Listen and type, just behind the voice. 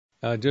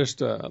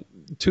Just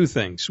two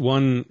things.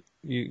 One,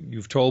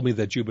 you've told me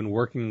that you've been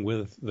working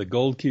with the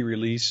Gold Key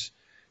release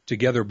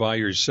together by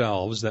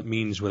yourselves. That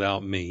means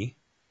without me.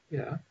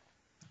 Yeah.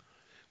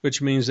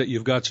 Which means that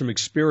you've got some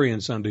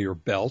experience under your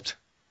belt.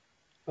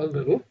 A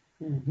little.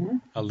 Mm-hmm.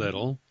 A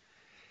little.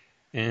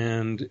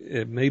 And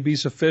it may be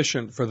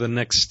sufficient for the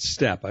next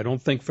step. I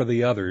don't think for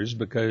the others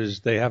because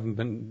they haven't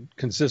been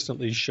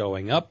consistently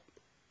showing up.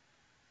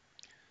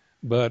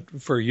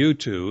 But for you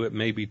two, it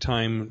may be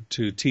time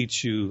to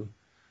teach you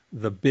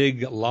the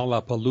big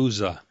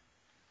Lollapalooza.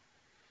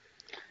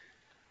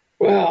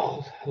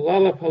 Well,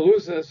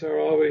 Lollapaloozas are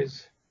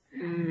always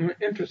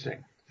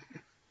interesting.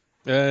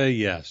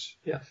 Yes.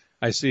 Yes.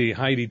 I see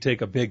Heidi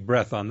take a big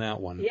breath on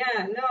that one.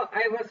 Yeah, no,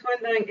 I was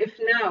wondering if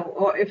now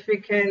or if we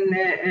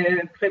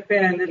can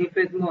prepare a little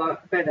bit more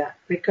better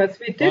because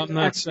we did. Well, I'm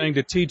not saying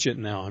to teach it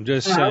now. I'm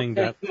just saying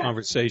okay, that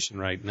conversation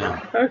right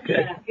now.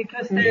 Okay. Yeah,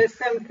 because there are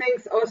some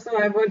things also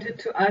I wanted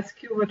to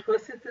ask you. What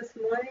was it this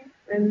morning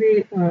when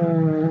we?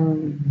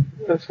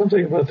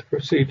 Something about the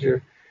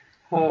procedure,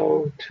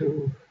 how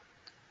to.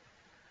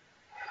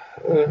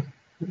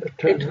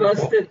 It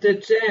was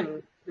the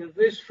gem, the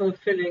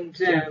wish-fulfilling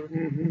gem.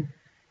 Mm-hmm.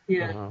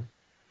 Yeah. Uh-huh.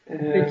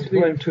 And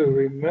when to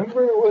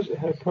remember? Was it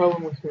had a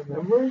problem with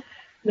remembering?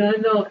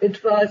 No,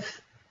 it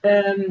was.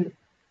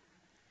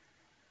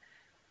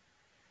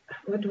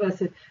 What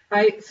was it?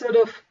 I sort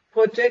of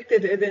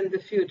projected it in the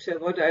future,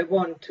 what I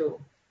want to.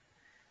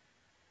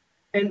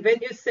 And when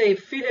you say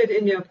feel it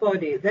in your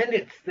body, then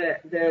it's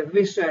the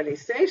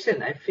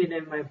visualization I feel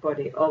in my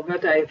body, or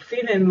what I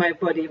feel in my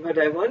body, what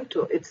I want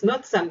to. It's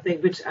not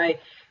something which I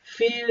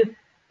feel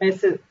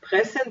as a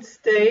present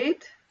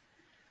state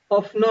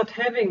of not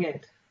having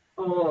it.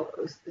 Or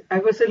I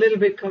was a little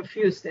bit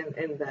confused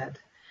in that.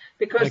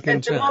 Because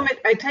at the moment,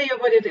 I tell you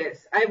what it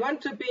is. I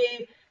want to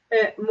be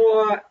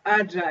more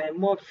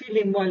agile,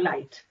 feeling more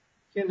light,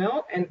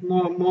 and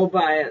more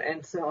mobile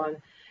and so on.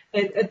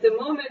 And at the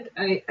moment,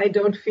 I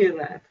don't feel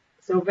that.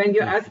 So when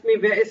you ask me,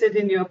 where is it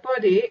in your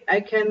body?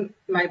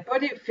 My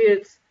body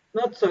feels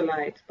not so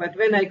light. But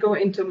when I go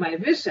into my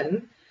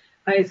vision,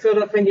 I sort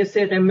of, when you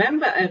say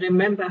remember, I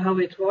remember how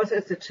it was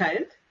as a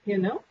child,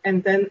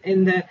 and then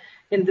in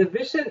the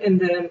vision, in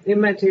the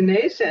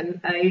imagination,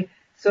 I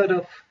sort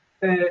of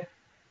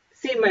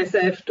see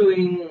myself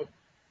doing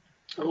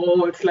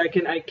roles like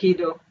in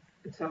Aikido,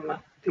 some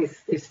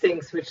these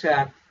things which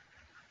are,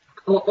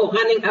 or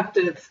running up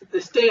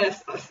the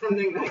stairs or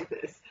something like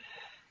this.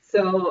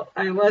 So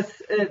I was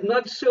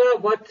not sure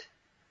what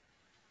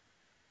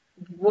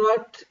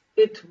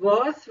it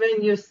was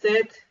when you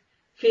said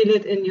feel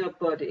it in your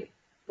body.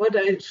 What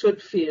I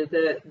should feel,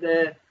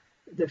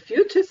 the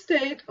future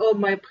state or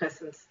my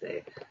present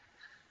state?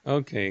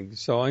 Okay,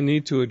 so I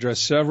need to address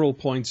several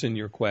points in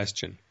your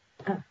question.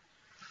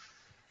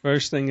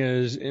 First thing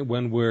is,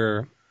 when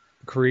we're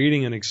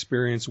creating an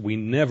experience, we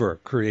never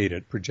create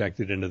it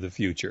projected into the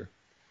future.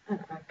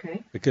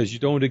 Okay. Because you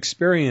don't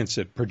experience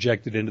it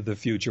projected into the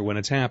future when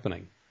it's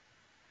happening.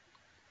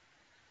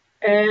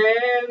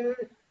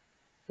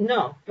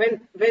 No,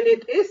 when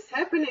it is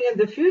happening in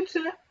the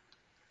future,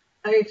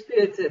 I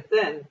experience it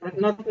then, but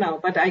not now.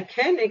 But I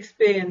can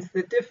experience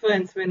the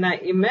difference when I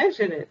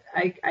imagine it.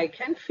 I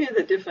can feel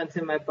the difference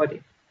in my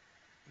body.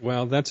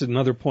 Well, that's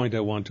another point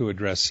I want to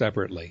address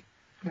separately.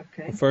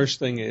 Okay. The first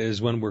thing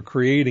is when we're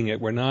creating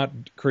it, we're not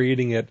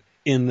creating it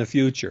in the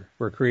future.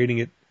 We're creating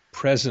it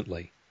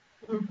presently.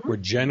 Mm-hmm. We're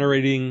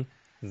generating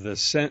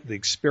the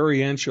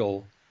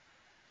experiential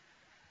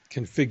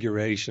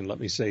configuration, let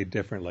me say it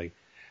differently,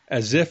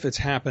 as if it's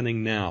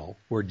happening now.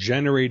 We're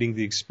generating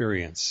the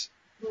experience.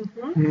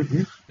 Mm-hmm.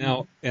 Mm-hmm.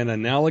 Now, an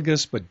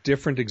analogous but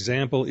different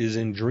example is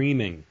in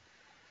dreaming.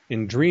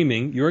 In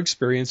dreaming, you're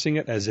experiencing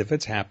it as if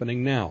it's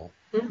happening now.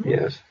 Mm-hmm.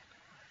 Yes.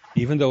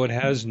 Even though it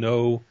has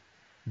no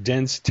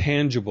dense,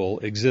 tangible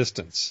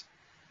existence.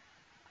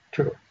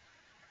 True.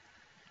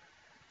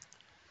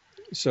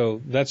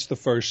 So that's the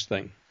first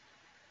thing.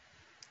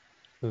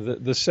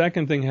 The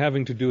second thing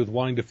having to do with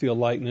wanting to feel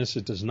lightness,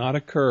 it does not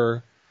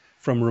occur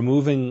from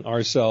removing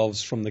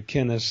ourselves from the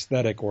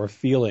kinesthetic or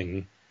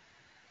feeling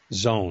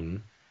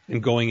zone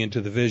and going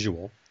into the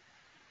visual.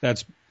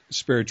 That's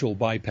spiritual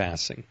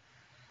bypassing.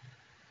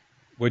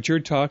 What you're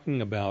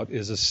talking about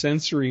is a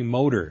sensory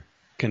motor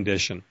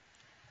condition.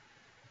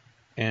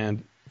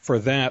 And for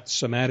that,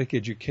 somatic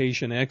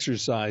education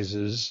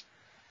exercises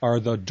are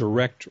the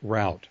direct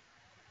route.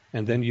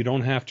 And then you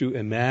don't have to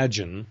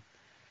imagine.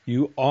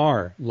 You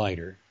are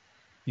lighter.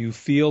 You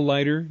feel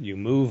lighter. You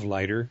move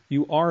lighter.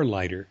 You are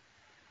lighter.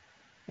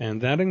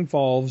 And that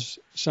involves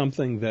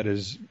something that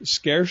has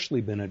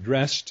scarcely been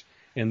addressed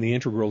in the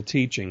integral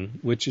teaching,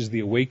 which is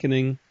the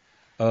awakening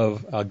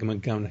of,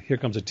 here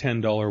comes a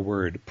 $10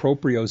 word,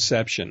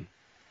 proprioception.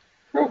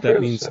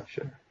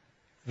 Proprioception.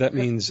 That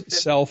means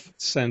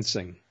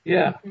self-sensing.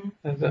 Yeah,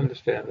 I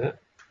understand that.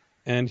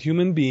 And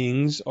human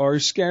beings are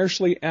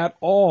scarcely at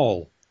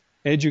all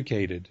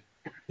educated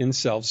in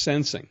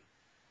self-sensing.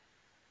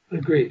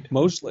 Agreed.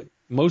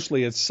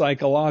 Mostly it's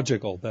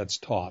psychological that's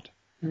taught.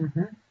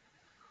 Mm-hmm.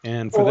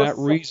 And for that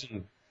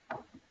reason...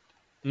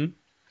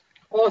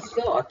 or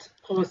thought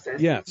process.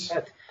 Yes.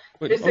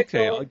 But physical,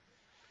 okay,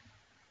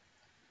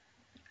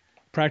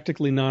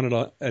 practically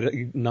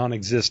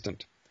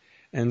non-existent.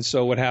 And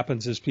so what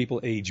happens is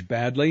people age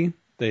badly,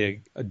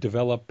 they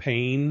develop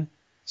pain,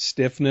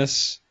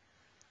 stiffness,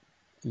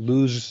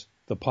 lose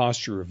the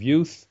posture of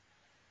youth.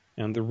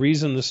 And the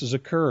reason this is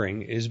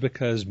occurring is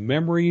because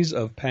memories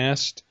of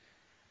past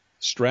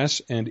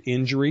stress and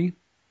injury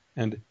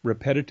and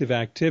repetitive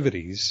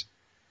activities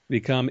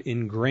become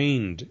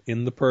ingrained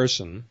in the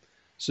person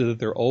so that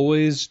they're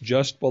always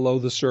just below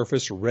the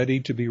surface, ready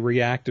to be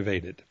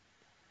reactivated.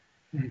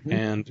 Mm-hmm.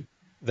 And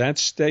that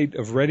state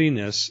of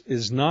readiness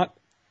is not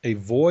a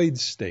void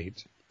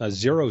state, a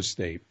zero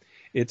state.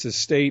 It's a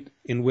state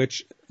in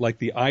which, like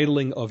the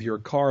idling of your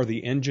car,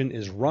 the engine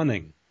is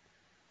running.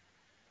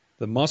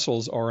 The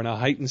muscles are in a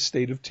heightened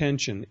state of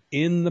tension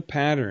in the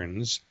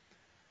patterns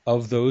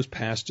of those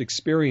past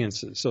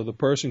experiences. So the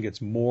person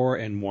gets more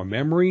and more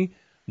memory,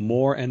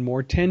 more and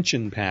more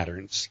tension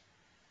patterns.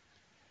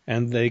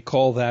 And they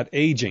call that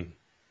aging.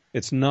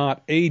 It's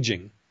not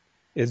aging.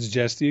 It's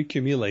just the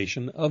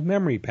accumulation of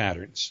memory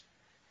patterns.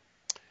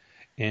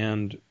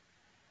 And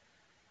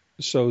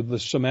so the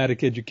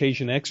somatic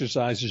education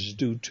exercises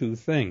do two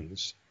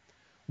things.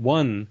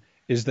 One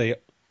is they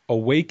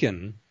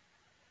awaken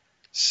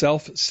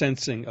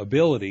self-sensing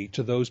ability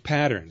to those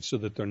patterns so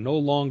that they're no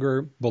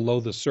longer below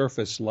the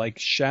surface like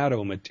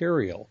shadow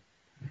material.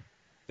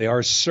 They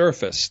are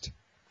surfaced,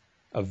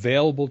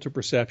 available to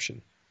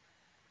perception.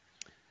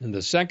 And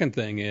the second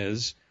thing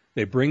is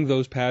they bring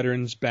those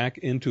patterns back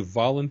into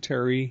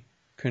voluntary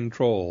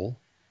control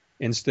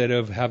instead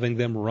of having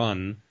them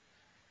run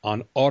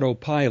on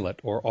autopilot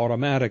or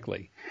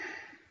automatically,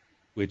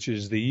 which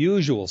is the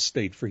usual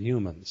state for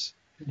humans.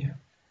 Yeah.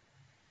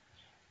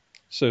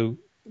 So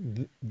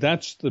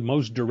that's the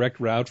most direct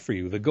route for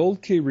you. The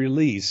Gold Key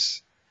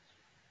release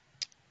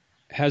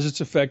has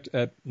its effect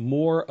at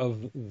more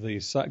of the,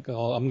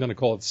 I'm going to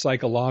call it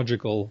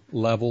psychological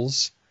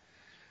levels,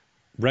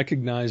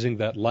 recognizing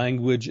that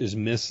language is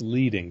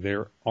misleading.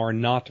 There are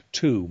not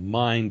two,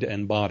 mind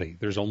and body.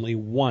 There's only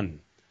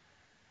one.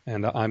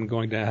 And I'm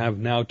going to have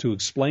now to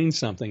explain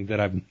something that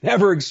I've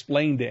never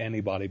explained to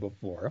anybody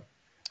before.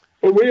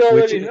 But we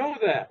already know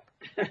that.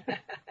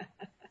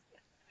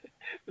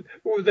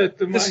 That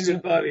the mind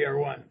and body are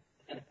one.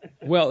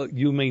 Well,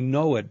 you may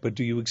know it, but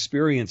do you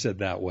experience it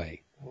that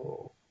way?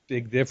 Oh.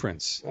 Big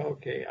difference.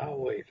 Okay, I'll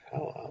wait.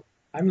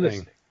 I'm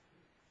listening.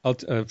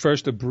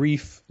 First, a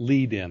brief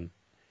lead-in.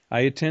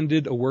 I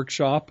attended a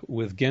workshop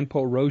with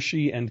Genpo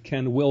Roshi and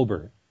Ken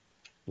Wilber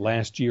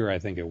last year, I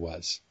think it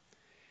was.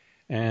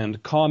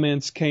 And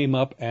comments came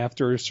up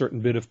after a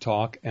certain bit of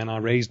talk, and I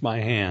raised my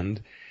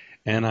hand,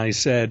 and I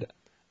said,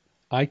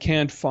 I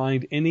can't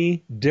find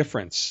any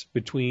difference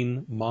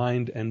between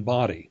mind and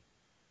body.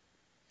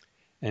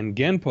 And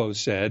Genpo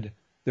said,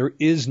 there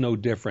is no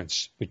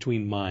difference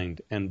between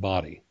mind and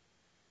body.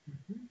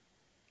 Mm-hmm.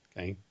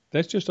 Okay,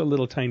 that's just a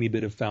little tiny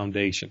bit of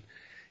foundation.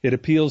 It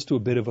appeals to a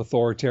bit of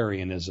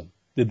authoritarianism.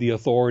 Did the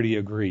authority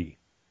agree?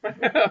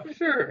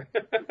 Sure.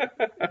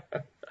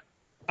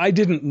 I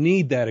didn't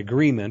need that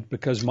agreement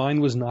because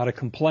mine was not a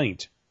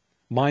complaint.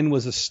 Mine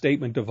was a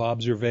statement of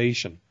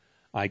observation.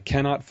 I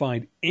cannot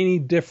find any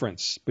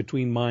difference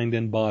between mind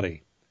and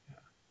body.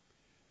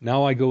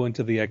 Now I go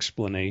into the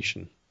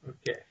explanation.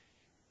 Okay.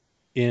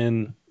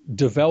 In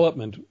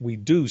development, we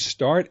do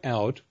start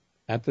out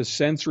at the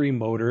sensory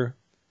motor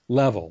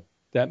level.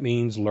 That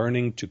means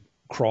learning to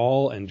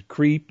crawl and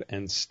creep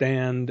and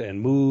stand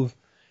and move.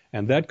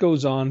 And that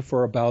goes on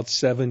for about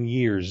 7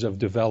 years of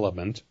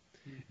development.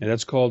 And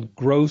that's called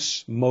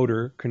gross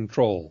motor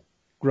control.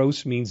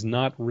 Gross means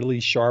not really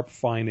sharp,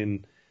 fine,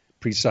 and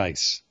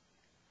precise.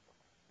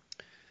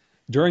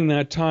 During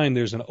that time,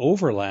 there's an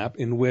overlap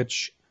in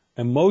which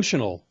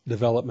emotional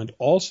development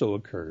also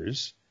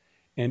occurs,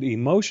 and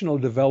emotional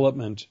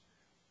development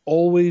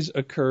always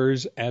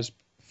occurs as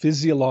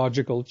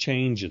physiological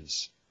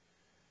changes.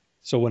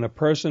 So when a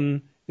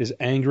person is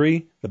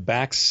angry, the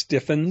back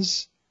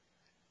stiffens,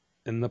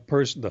 and the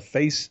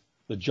face,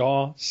 the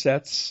jaw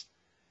sets.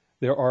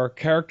 There are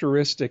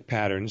characteristic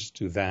patterns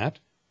to that.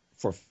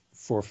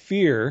 For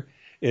fear,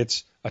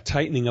 it's a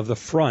tightening of the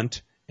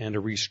front and a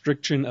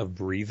restriction of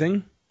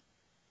breathing.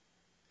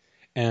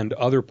 And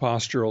other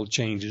postural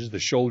changes, the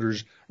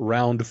shoulders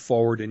round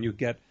forward, and you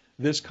get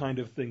this kind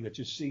of thing that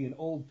you see in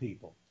old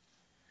people.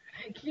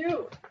 Thank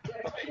you.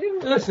 Thank you.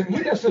 Listen,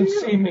 he doesn't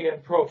see me in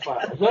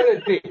profile. Let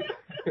it be.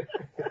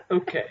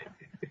 Okay.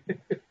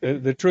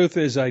 The truth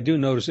is, I do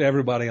notice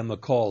everybody on the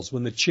calls,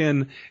 when the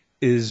chin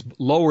is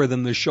lower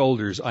than the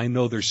shoulders, I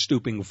know they're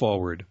stooping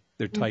forward.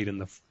 They're tight in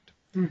the front.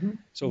 Mm-hmm.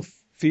 So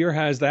fear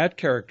has that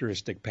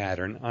characteristic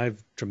pattern.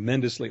 I've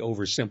tremendously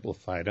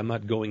oversimplified. I'm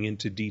not going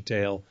into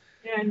detail.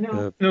 Yeah,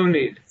 no. No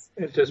need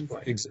at this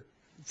point.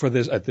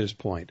 At this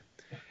point.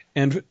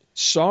 And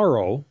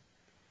sorrow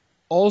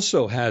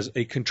also has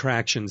a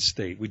contraction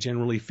state. We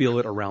generally feel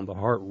it around the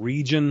heart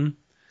region.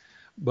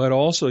 But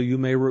also you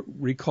may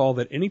recall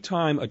that any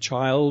time a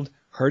child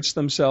hurts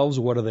themselves,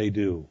 what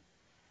do?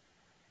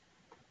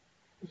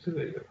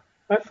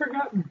 I've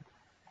forgotten.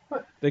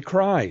 They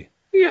cry.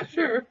 Yeah,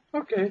 sure.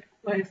 Okay.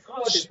 My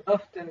throat is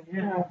often,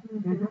 yeah.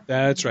 Mm-hmm.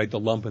 That's right, the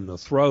lump in the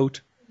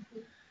throat.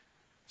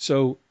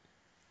 So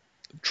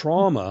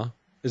trauma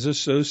is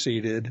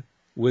associated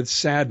with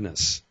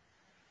sadness,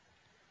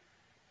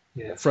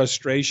 Yes.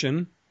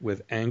 frustration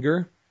with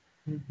anger,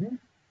 Mm-hmm.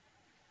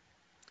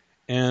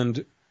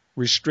 and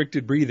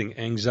restricted breathing,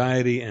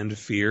 anxiety and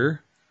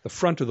fear. The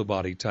front of the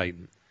body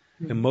tighten.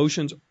 Mm-hmm.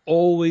 Emotions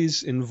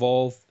always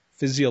involve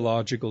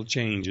physiological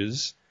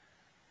changes.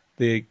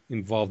 They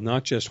involve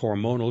not just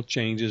hormonal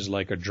changes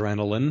like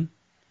adrenaline,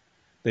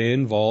 they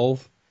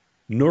involve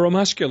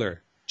neuromuscular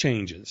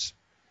changes.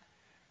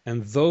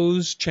 And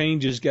those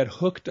changes get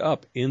hooked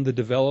up in the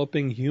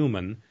developing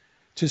human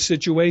to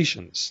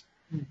situations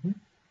Mm-hmm.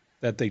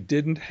 that they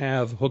didn't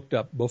have hooked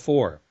up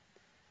before.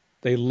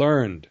 They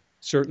learned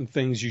certain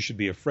things you should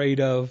be afraid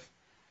of,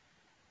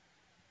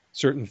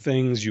 certain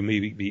things you may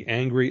be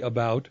angry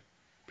about,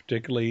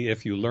 particularly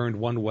if you learned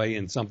one way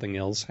and something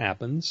else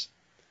happens,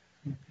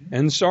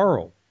 and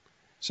sorrow.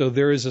 So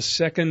there is a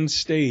second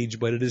stage,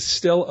 but it is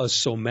still a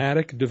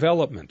somatic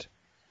development.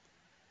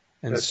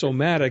 And That's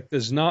somatic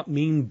does not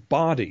mean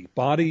body.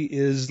 Body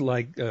is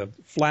like a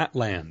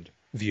flatland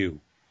view.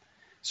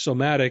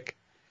 Somatic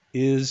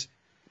is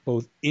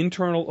both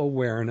internal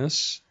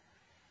awareness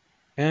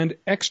and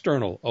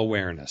external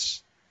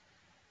awareness.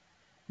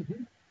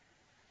 Mm-hmm.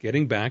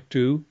 Getting back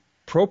to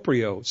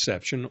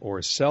proprioception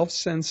or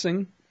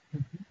self-sensing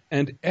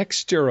and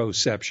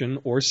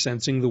exteroception or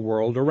sensing the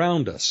world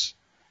around us.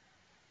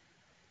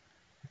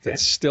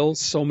 That's still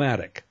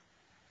somatic.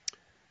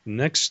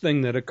 Next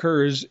thing that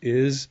occurs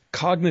is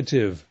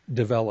cognitive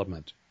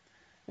development.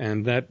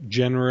 And that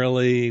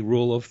generally,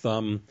 rule of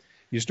thumb,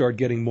 you start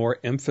getting more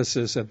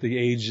emphasis at the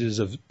ages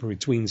of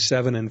between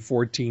 7 and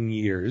 14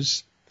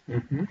 years.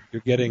 Mm-hmm.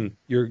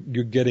 You're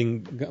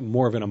getting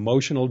more of an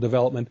emotional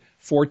development.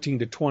 14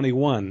 to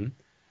 21,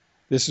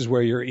 this is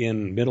where you're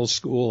in middle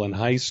school and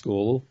high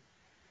school,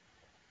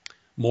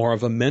 more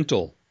of a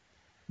mental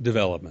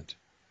development.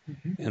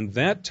 Mm-hmm. And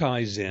that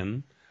ties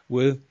in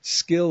with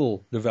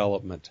skill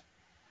development,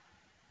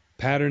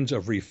 patterns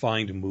of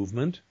refined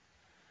movement,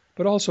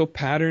 but also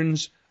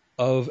patterns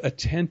of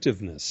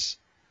attentiveness,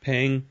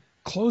 paying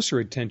closer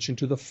attention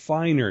to the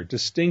finer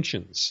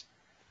distinctions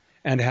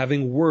and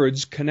having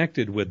words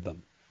connected with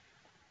them.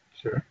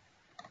 Sure.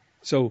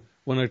 So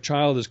when a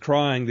child is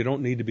crying, there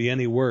don't need to be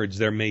any words.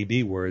 There may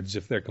be words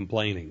if they're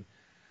complaining.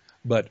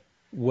 But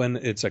when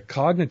it's a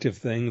cognitive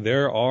thing,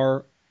 there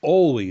are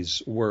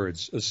always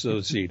words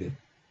associated.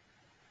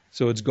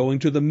 So it's going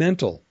to the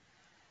mental.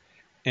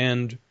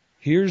 And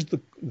here's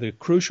the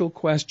crucial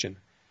question.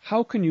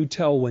 How can you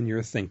tell when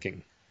you're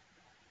thinking?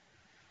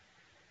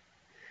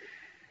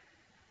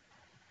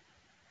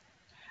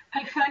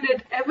 I find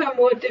it ever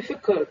more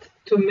difficult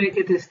to make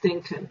a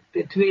distinction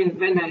between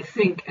when I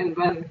think and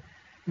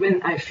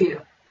when I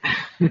feel.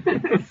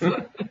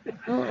 So,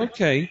 Oh,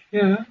 okay.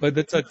 Yeah. But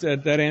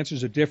that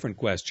answers a different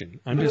question.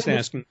 I'm just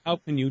asking, how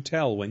can you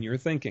tell when you're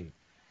thinking?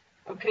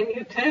 how can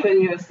you tell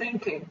when you're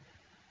thinking?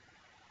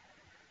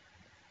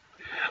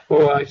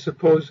 Well, I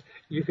suppose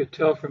you could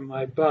tell from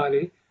my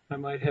body. I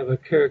might have a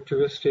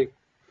characteristic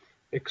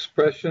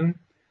expression.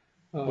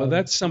 Well,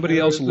 that's somebody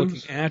else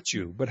mannerisms. looking at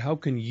you, but how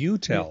can you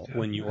tell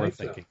when you are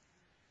thinking?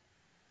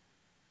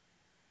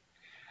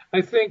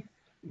 I think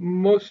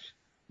most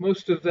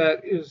of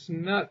that is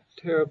not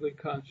terribly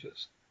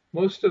conscious.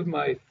 Most of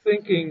my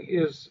thinking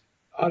is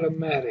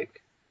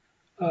automatic.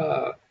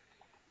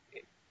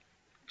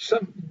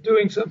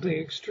 Doing something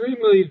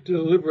extremely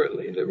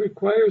deliberately that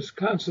requires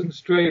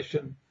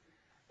concentration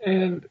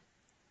and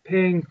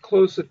paying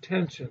close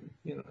attention.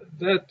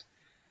 That.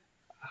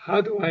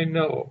 How do I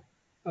know?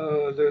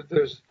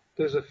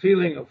 There's a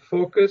feeling of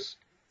focus.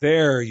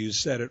 There, you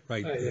said it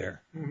right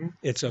there. Mm-hmm.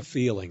 It's a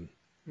feeling.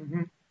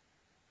 Mm-hmm.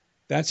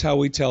 That's how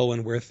we tell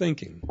when we're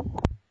thinking.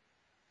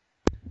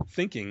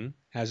 Thinking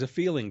has a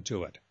feeling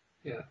to it.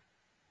 Yeah,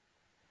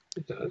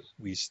 it does.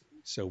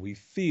 So we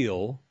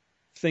feel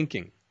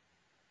thinking.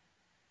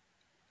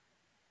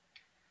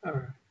 All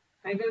right.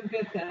 I don't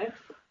get that.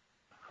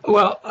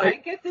 Well, I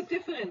get the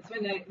difference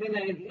when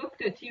I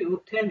looked at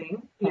you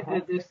telling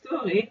the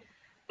story.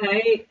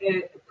 I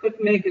could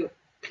make a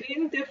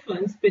clean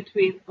difference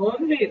between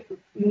only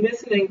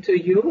listening to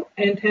you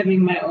and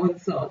having my own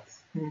thoughts.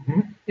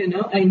 Mm-hmm.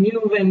 I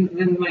knew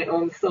when my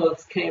own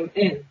thoughts came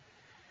in.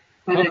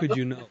 But How could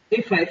you know?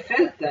 If I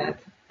felt that,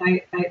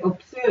 I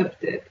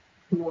observed it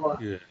more.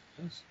 Yes.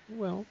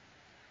 Well,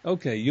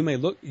 okay, you may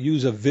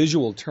use a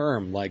visual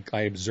term like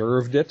I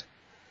observed it.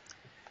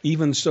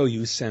 Even so,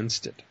 you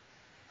sensed it.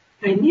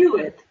 I knew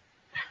it.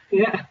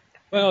 Yeah.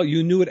 Well,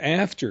 you knew it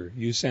after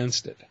you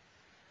sensed it.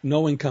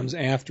 Knowing comes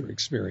after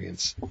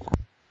experience.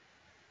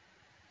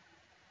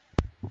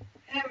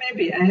 Yeah,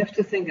 maybe I have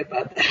to think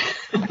about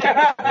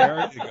that.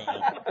 There you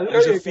go.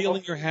 There's a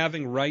feeling you're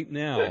having right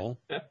now.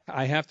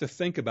 I have to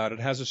think about it.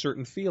 It has a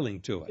certain feeling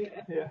to it.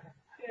 Yeah.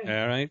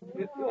 All right?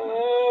 Yeah.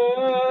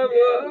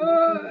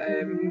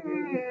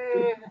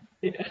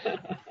 Yeah.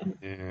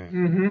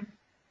 Mm-hmm.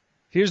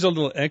 Here's a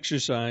little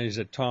exercise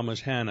that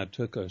Thomas Hanna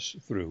took us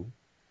through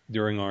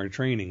during our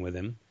training with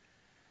him.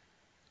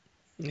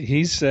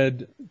 He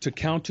said to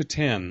count to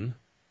 10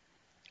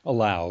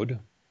 aloud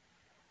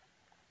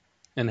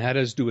and had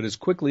us do it as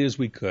quickly as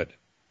we could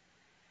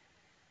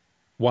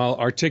while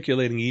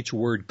articulating each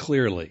word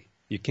clearly.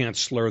 You can't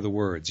slur the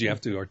words. You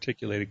have to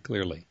articulate it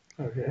clearly.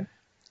 Okay.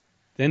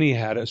 Then he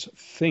had us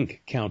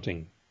think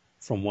counting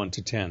from 1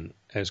 to 10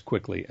 as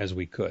quickly as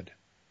we could.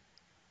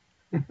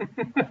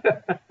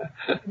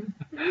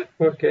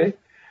 Okay.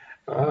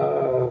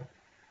 Do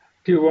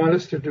you want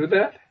us to do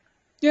that?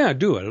 Yeah,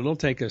 do it. It'll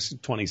take us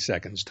 20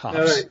 seconds tops.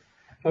 All right.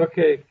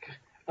 Okay.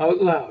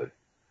 Out loud.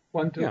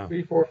 1, 2, Yeah.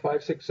 3, 4,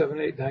 5, 6, 7,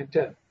 8, 9,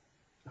 10.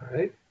 All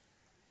right.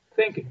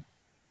 Thinking.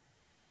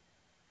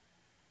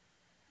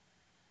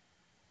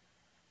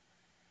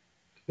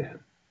 10.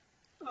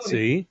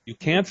 See, you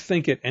can't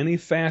think it any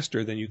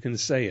faster than you can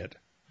say it.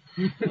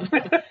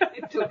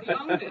 It took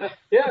longer.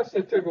 Yes,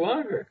 it took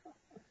longer.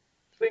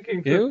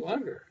 Thinking took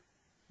longer.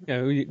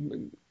 Yeah,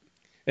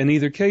 in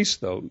either case,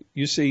 though,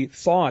 you see,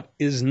 thought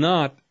is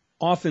not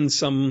often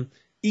some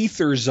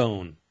ether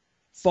zone.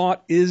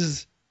 Thought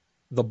is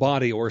the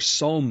body, or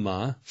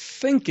soma,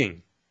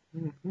 thinking.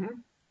 Mm-hmm.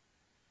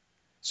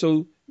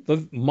 So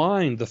the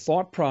mind, the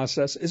thought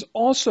process, is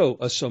also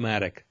a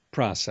somatic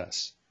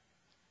process.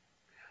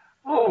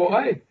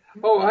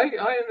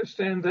 I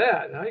understand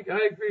that.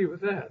 I agree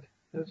with that.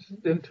 That's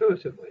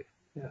intuitively.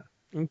 Yeah.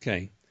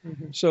 Okay.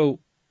 Mm-hmm. So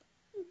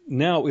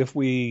now if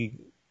we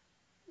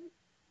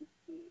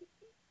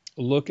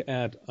look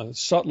at a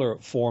subtler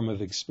form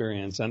of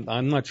experience, and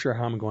I'm not sure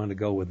how I'm going to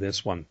go with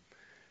this one,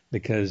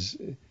 because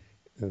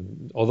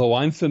although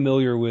I'm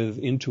familiar with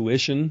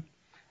intuition,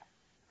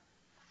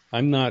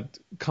 I'm not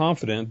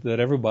confident that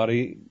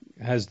everybody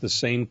has the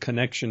same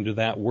connection to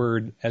that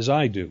word as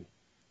I do.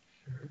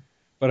 Sure.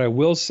 But I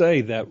will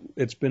say that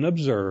it's been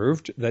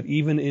observed that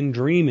even in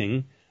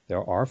dreaming,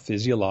 there are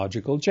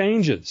physiological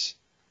changes.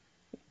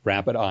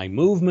 Rapid eye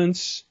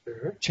movements,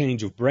 Sure.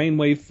 change of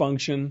brainwave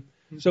function.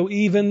 So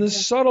even the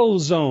subtle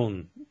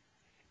zone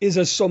is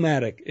a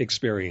somatic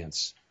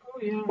experience. Oh,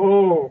 yeah.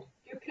 Oh,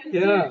 You can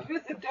yeah. see it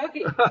with the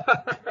doggy.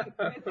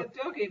 With the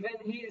doggy,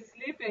 when he is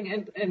sleeping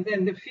and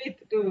then the feet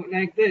do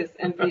like this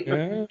and he,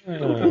 Yeah.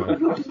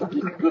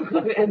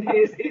 and he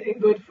is eating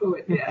good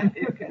food. Yeah,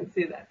 you can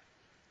see that.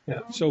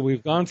 Yeah. So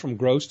we've gone from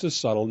gross to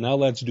subtle. Now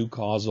let's do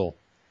causal.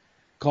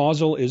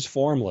 Causal is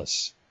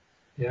formless.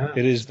 Yeah.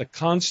 It is the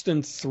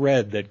constant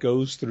thread that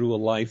goes through a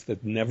life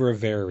that never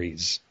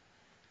varies.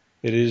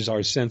 It is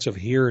our sense of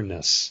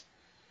here-ness.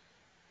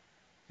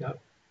 Yep.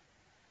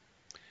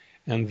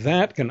 And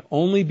that can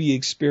only be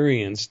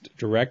experienced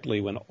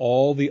directly when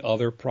all the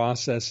other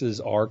processes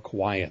are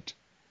quiet.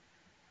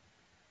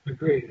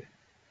 Agreed.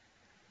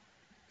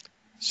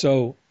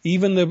 So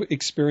even the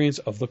experience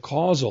of the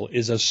causal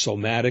is a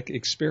somatic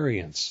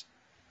experience.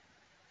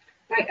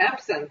 By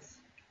absence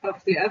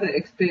of the other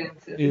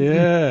experiences.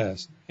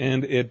 Yes.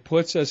 And it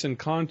puts us in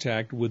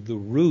contact with the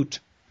root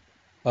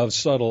of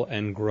subtle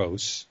and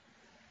gross,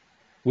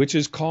 which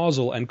is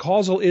causal. And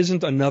causal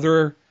isn't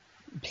another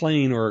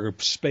plane or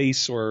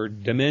space or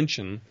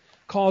dimension.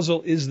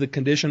 Causal is the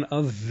condition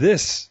of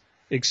this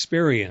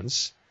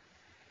experience.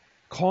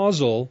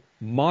 Causal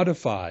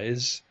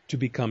modifies to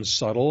become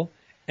subtle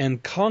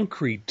and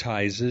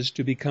concretizes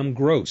to become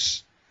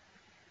gross.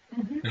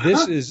 Mm-hmm.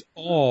 This is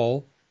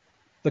all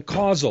the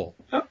causal.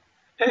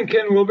 And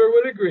Ken Wilber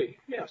would agree.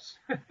 Yes.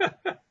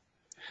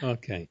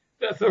 Okay.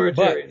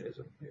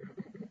 Authoritarianism.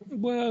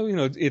 Well, you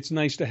know, it's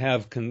nice to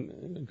have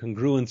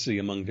congruency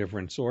among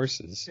different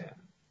sources. Yeah.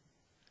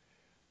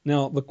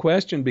 Now, the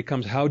question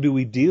becomes, how do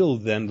we deal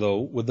then, though,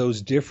 with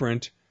those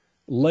different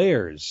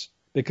layers?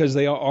 Because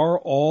they are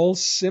all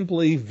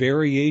simply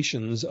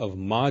variations of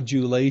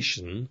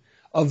modulation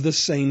of the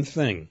same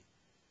thing.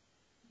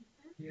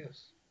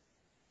 Yes.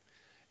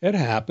 It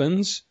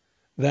happens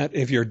that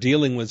if you're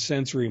dealing with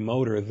sensory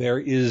motor, there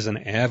is an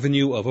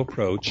avenue of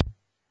approach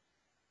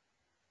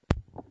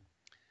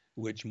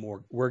which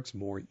works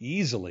more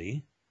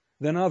easily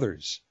than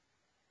others.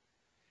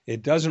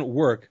 It doesn't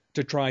work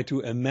to try to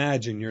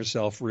imagine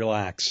yourself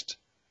relaxed.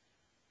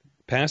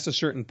 Past a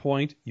certain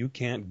point, you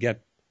can't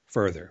get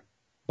further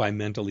by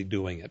mentally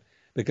doing it,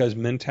 because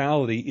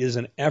mentality is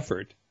an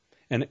effort,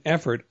 and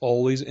effort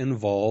always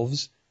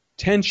involves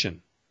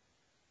tension.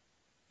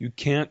 You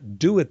can't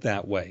do it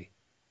that way.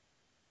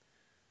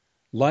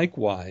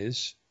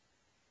 Likewise,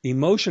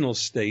 emotional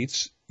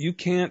states, you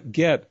can't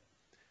get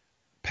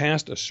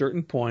past a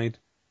certain point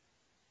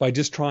by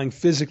just trying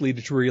physically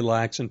to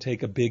relax and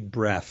take a big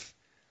breath.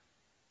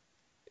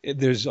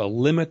 There's a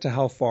limit to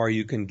how far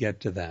you can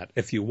get to that.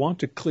 If you want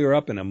to clear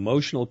up an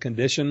emotional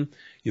condition,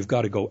 you've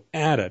got to go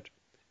at it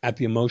at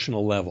the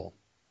emotional level.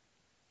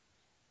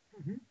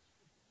 Mm-hmm.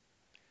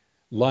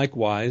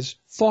 Likewise,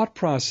 thought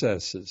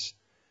processes.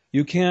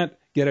 You can't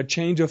get a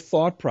change of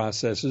thought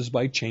processes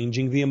by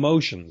changing the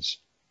emotions.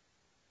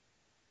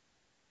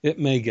 It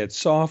may get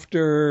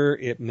softer,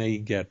 it may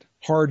get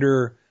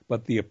harder,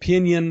 but the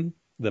opinion,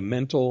 the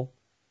mental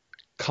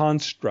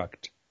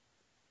construct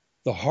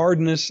the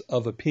hardness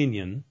of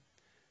opinion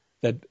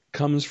that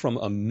comes from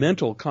a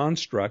mental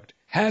construct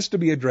has to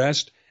be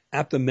addressed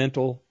at the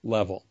mental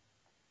level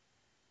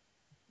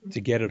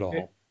to get it all.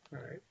 Okay. All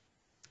right.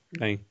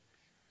 Okay?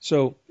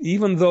 So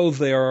even though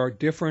there are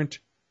different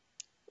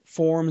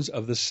forms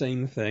of the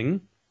same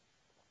thing,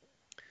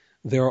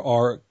 there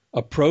are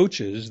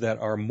approaches that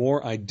are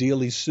more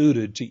ideally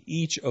suited to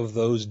each of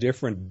those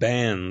different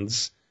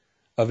bands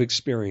of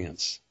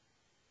experience.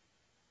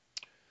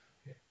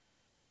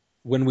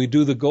 When we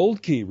do the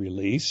Gold Key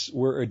release,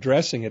 we're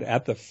addressing it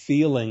at the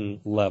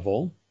feeling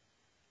level,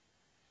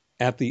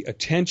 at the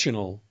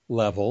attentional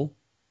level.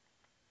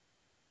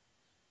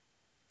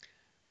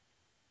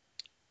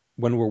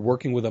 When we're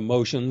working with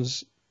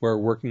emotions, we're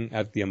working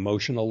at the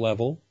emotional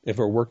level. If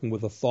we're working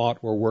with a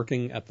thought, we're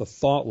working at the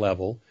thought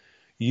level,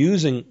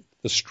 using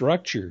the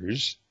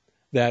structures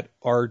that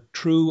are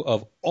true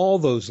of all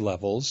those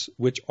levels,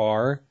 which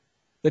are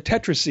the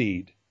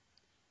tetraseed.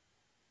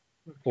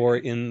 Okay. Or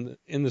in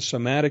the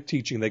somatic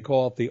teaching, they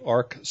call it the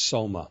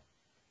arc-soma.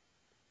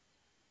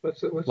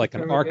 What's Like the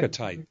an term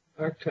archetype. again?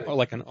 Archetype. Or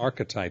like an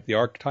archetype, the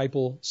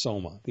archetypal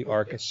soma, the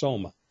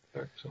arc-soma.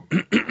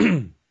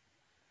 Archetype.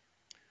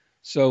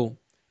 So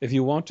if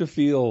you want to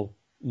feel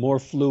more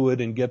fluid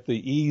and get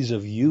the ease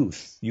of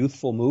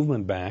youthful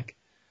movement back,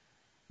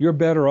 you're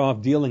better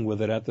off dealing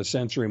with it at the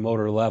sensory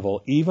motor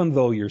level, even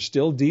though you're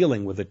still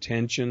dealing with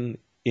attention,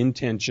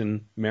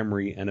 intention,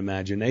 memory, and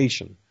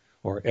imagination,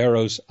 or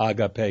eros,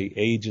 agape,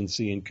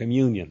 agency, and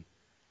communion.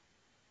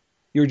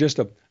 You're just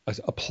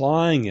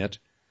applying it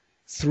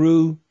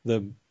through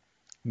the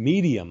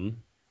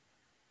medium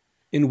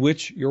in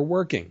which you're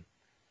working.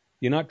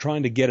 You're not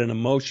trying to get an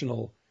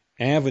emotional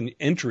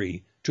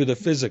entry to the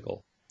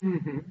physical.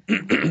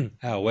 Mm-hmm.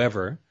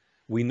 However,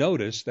 we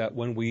notice that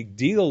when we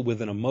deal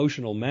with an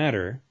emotional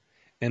matter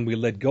and we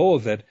let go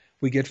of it,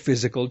 we get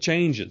physical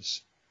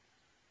changes.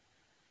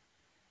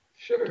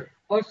 Sure.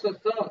 Also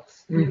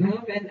thoughts, Mm-hmm.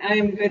 when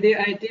I'm the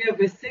idea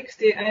with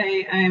 60,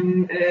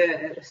 I'm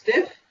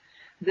stiff,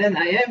 then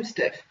I am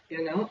stiff,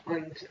 and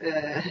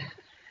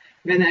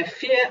when I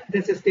fear,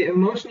 this is the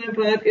emotional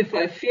part. If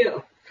I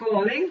fear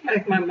falling,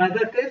 like my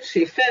mother did,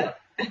 she fell,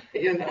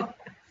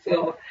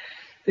 So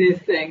these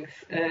things,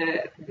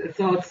 the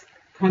thoughts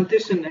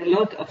condition a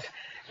lot of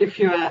if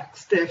you are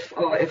stiff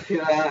or if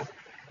you are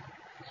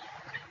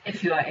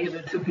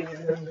able to be a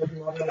little bit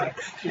more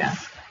relaxed. Yeah.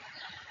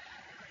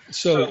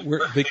 So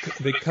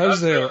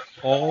because they're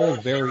all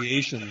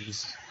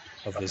variations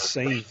of the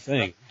same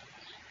thing,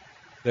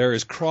 there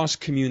is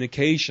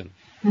cross-communication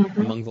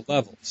among the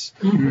levels.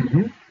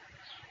 Mm-hmm.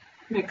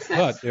 Makes sense.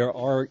 But there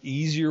are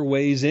easier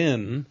ways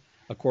in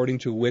according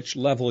to which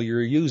level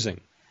you're using.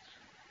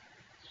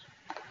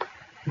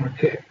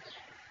 Okay.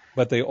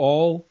 But they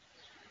all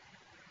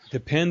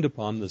depend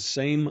upon the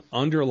same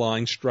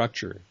underlying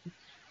structure,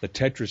 the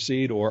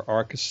tetraseed or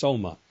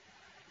arc-soma.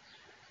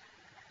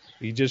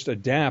 You just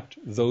adapt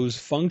those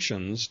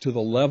functions to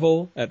the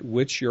level at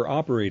which you're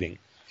operating.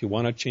 If you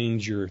want to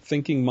change your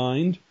thinking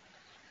mind,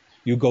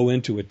 you go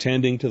into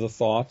attending to the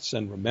thoughts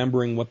and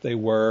remembering what they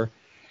were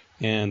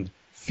and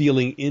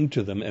feeling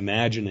into them,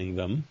 imagining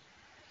them,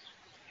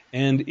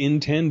 and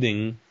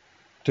intending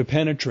to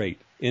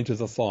penetrate into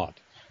the thought.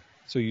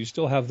 So you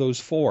still have those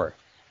four.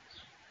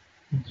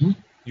 Mm-hmm.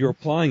 You're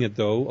applying it,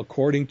 though,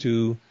 according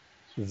to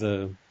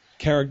the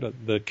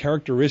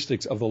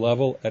characteristics of the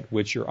level at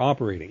which you're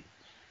operating.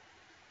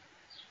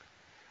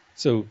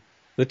 So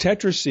the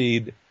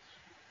tetraseed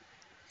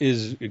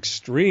is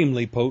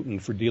extremely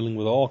potent for dealing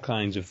with all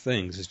kinds of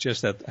things. It's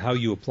just that how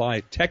you apply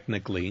it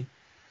technically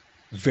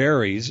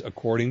varies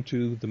according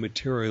to the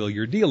material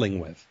you're dealing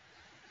with.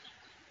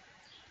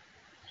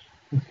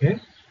 Okay.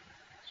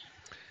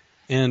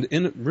 And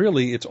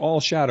really, it's all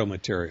shadow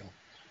material.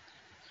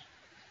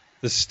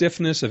 The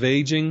stiffness of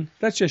aging,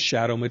 that's just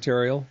shadow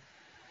material.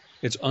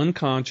 It's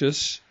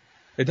unconscious.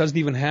 It doesn't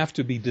even have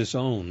to be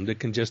disowned. It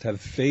can just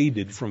have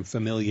faded from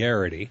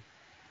familiarity.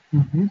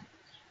 Mm-hmm.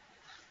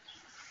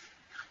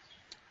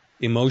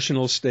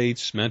 Emotional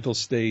states, mental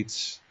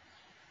states,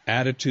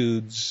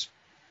 attitudes,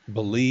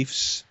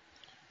 beliefs,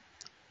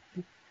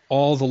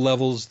 all the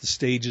levels, the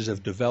stages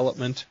of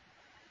development.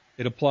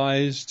 It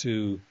applies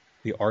to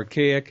the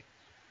archaic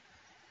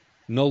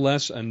no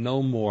less and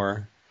no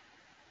more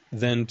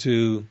than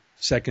to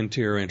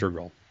second-tier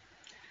integral.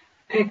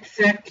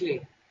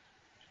 Exactly.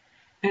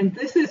 And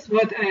this is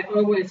what I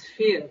always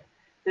feel,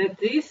 that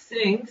these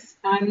things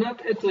are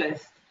not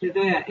addressed. They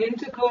are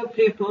integral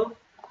people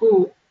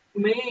who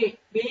may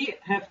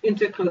have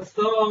integral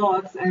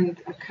thoughts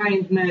and a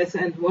kindness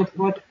and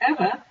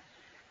whatever,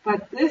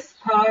 but this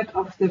part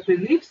of the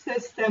belief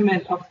system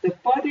and of the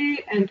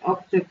body and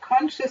of the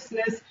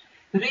consciousness,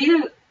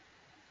 real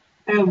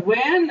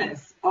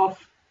awareness of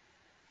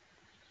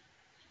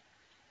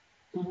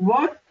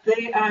what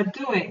they are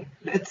doing,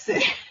 let's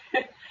say,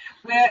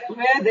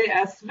 where they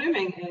are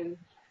swimming in,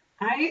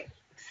 I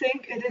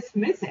think it is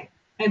missing.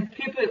 And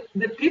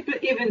the people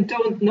even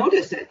don't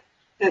notice it,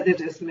 that it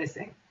is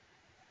missing.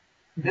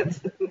 That's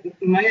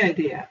my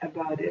idea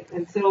about it.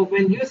 And so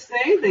when you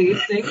say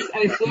these things,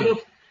 I sort of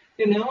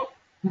you know.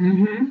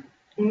 Mm-hmm.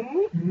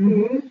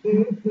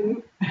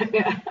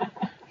 Yeah.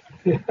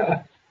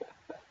 Yeah.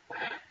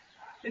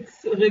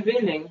 It's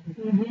revealing.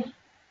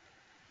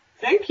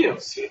 Thank you.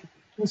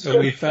 So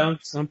we found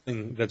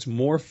something that's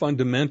more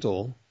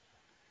fundamental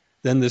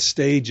than the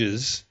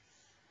stages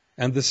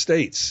and the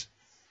states.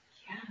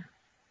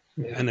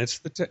 Yeah. And it's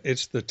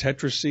the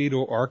tetraseed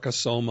or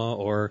archosoma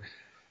or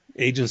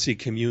agency,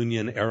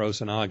 communion,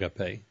 eros, and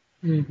agape.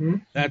 Mm-hmm.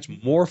 That's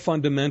more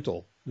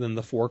fundamental than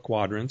the four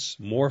quadrants,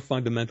 more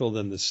fundamental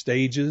than the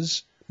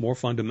stages, more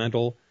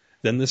fundamental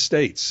than the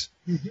states.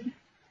 Mm-hmm.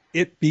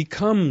 It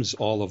becomes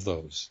all of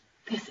those.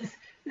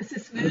 This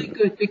is very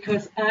good,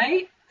 because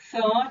I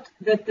thought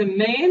that the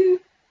main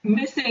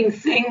missing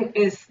thing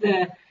is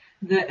the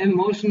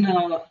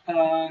emotional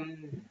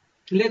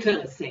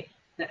literacy,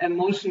 the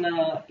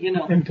emotional,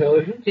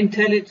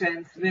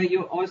 intelligence, where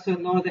you also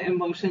know the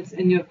emotions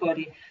in your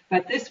body.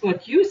 But this,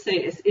 what you say,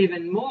 is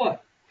even more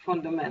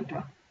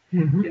fundamental.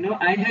 Mm-hmm.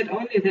 I had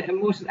only the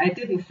emotion. I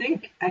didn't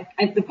think,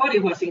 the body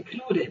was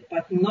included,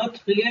 but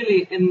not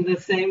really in the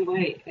same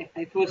way.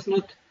 It was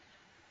not,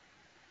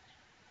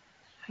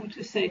 how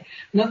to say,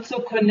 not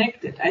so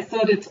connected. I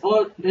thought it's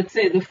all, let's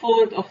say, the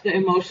fold of the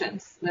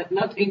emotions,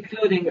 not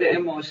including the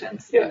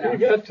emotions. Yeah, you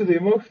got to the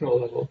emotional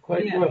level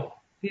quite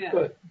well,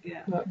 but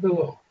not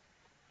below.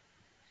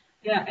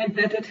 Yeah, and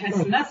that it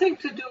has nothing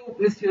to do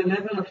with your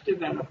level of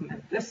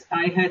development. This,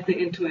 I had the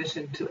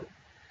intuition too.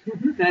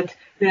 Mm-hmm. That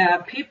there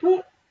are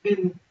people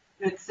in,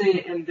 let's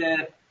say, in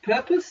the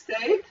purple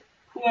state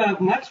who are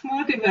much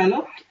more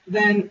developed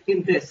than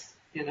in this,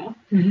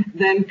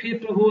 than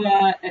people who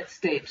are at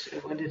stage,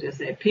 what did I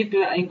say?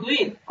 People in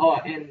green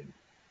or in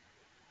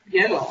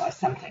yellow or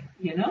something,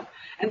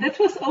 And that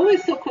was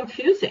always so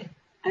confusing.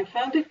 I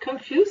found it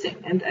confusing,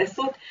 and I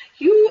thought,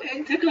 you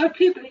integral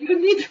people, you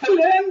need to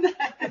learn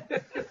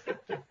that.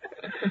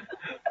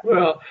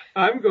 Well,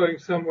 I'm going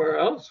somewhere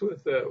else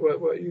with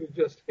what you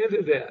just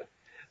hinted at,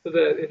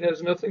 that it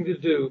has nothing to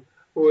do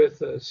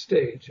with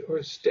stage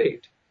or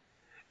state.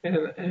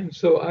 And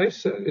so I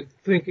started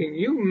thinking,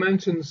 you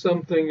mentioned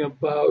something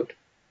about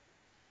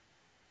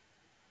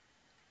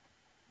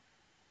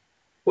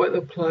what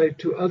applied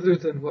to other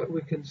than what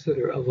we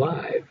consider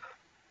alive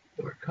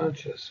or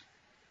conscious,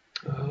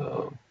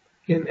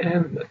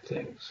 inanimate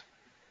things.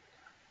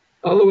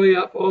 All the way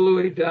up, all the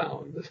way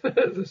down,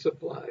 this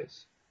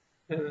applies.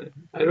 And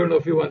I don't know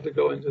if you want to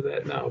go into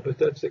that now, but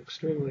that's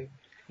extremely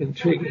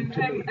intriguing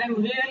to me.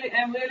 I'm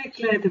really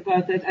glad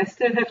about that. I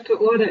still have to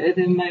order it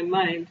in my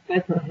mind,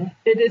 but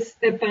it is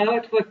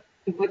about what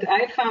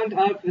I found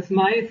out with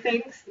my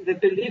things, the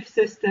belief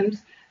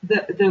systems,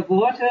 the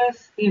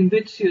waters in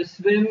which you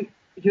swim,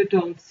 you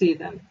don't see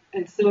them,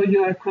 and so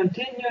you are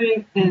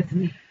continuing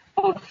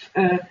of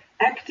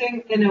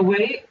acting in a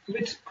way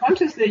which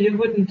consciously you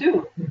wouldn't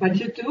do, but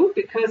you do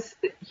because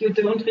you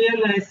don't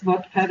realize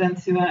what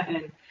patterns you are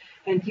in,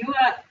 and you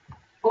are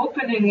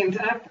opening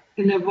it up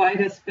in a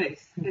wider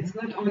space. It's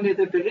not only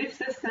the belief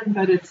system,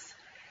 but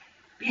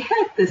we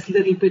had this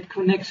little bit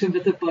connection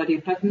with the body,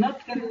 but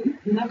not in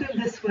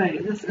this way.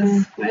 This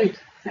is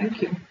great.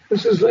 Thank you.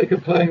 This is like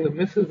applying the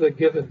myth of the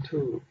given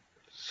to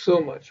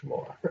so much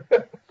more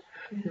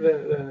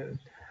than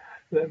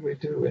we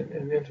do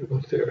in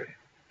integral theory.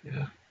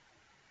 Yeah.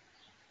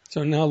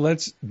 So now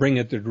let's bring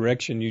it the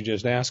direction you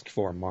just asked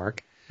for,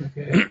 Mark.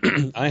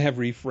 Okay. I have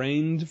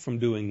refrained from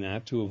doing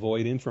that to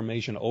avoid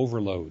information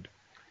overload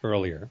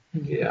earlier.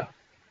 Yeah.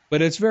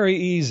 But it's very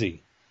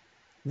easy.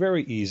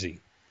 Very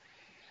easy.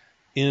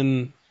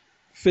 In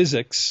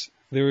physics,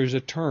 there is a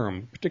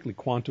term, particularly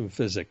quantum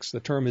physics. The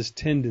term is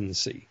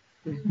tendency.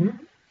 Mm-hmm.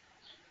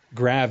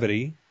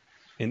 Gravity,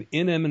 an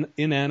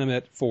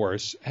inanimate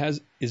force,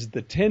 is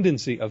the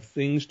tendency of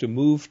things to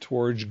move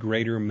towards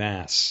greater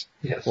mass.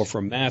 Yes. Or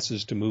for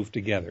masses to move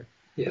together.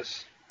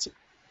 Yes.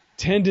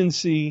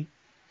 Tendency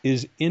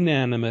is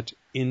inanimate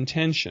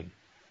intention.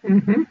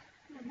 Mm-hmm.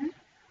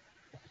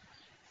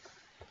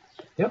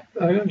 Yep.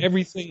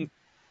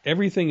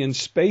 Everything in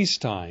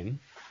space-time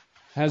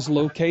has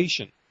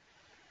location.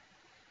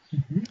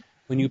 Mm-hmm.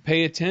 When you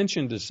pay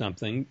attention to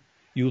something,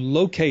 you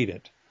locate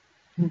it.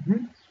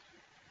 Mm-hmm.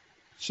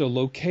 So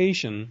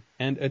location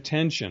and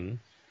attention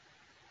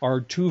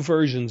are two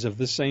versions of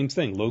the same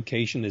thing.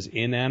 Location is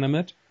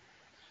inanimate,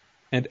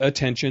 and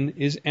attention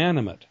is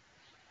animate.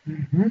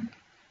 Mm-hmm.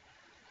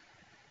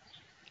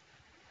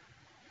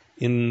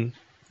 In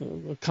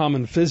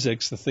common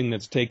physics, the thing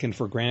that's taken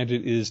for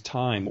granted is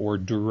time or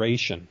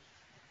duration.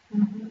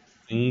 Mm-hmm.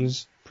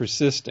 Things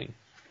persisting.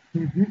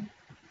 Mm-hmm.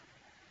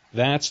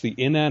 That's the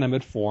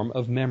inanimate form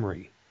of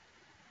memory.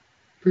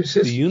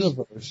 Persistence. The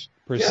universe,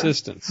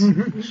 persistence. Yeah.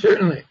 Mm-hmm.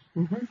 Certainly.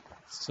 Mm-hmm.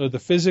 So the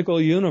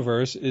physical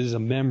universe is a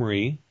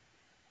memory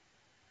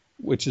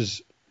which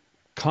is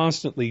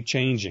constantly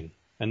changing.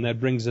 And that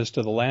brings us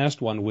to the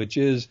last one, which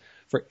is,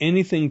 for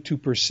anything to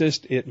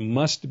persist, it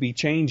must be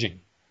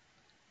changing.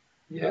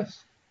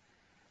 Yes.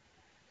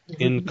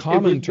 In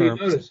common it would terms,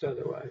 be noticed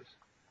otherwise.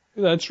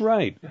 That's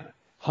right. Yeah.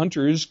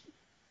 Hunters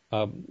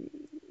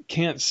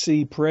can't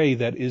see prey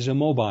that is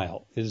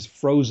immobile, is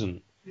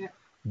frozen. Yeah.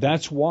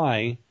 That's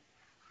why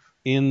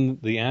in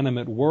the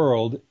animate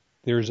world,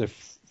 there's a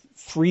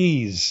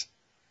freeze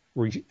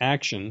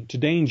reaction to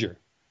danger.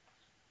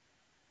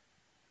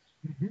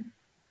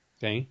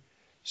 Okay?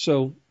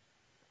 So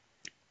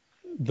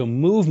the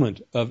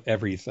movement of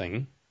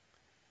everything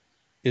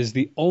is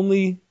the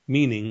only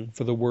meaning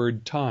for the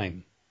word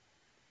time.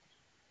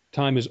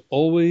 Time is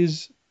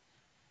always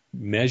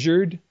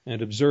measured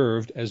and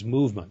observed as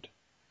movement.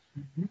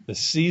 The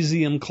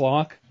cesium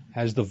clock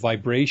has the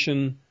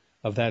vibration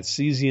of that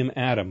cesium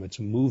atom. It's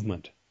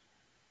movement.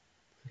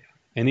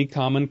 Any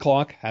common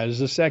clock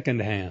has a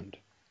second hand,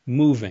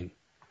 moving.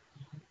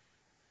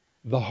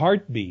 The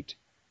heartbeat,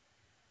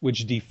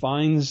 which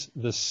defines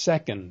the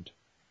second.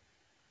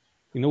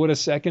 You know what a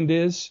second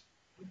is?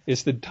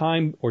 It's the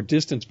time or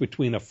distance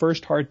between a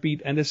first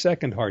heartbeat and a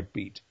second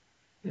heartbeat.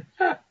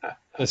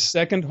 The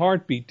second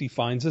heartbeat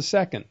defines a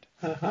second.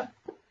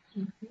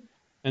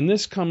 And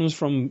this comes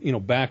from,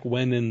 back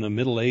when in the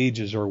Middle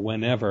Ages or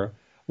whenever,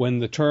 when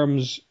the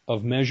terms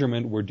of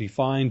measurement were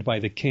defined by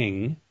the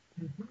king.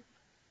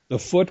 The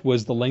foot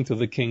was the length of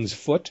the king's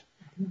foot.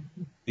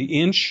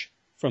 The inch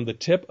from the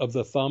tip of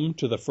the thumb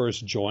to the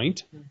first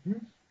joint.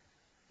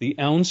 The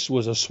ounce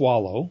was a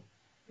swallow.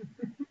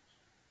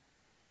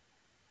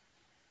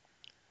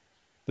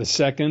 The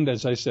second,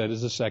 as I said,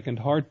 is a second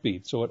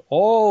heartbeat. So it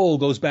all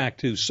goes back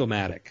to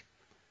somatic.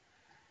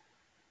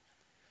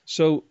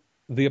 So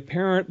the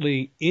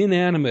apparently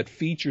inanimate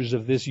features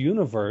of this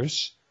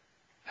universe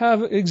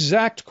have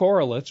exact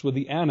correlates with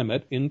the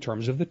animate in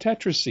terms of the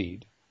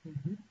tetraseed.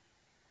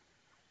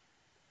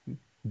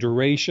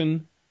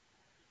 Duration,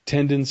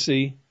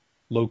 tendency,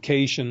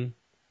 location,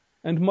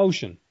 and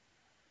motion.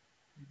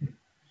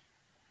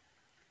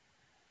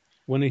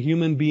 When a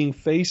human being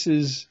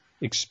faces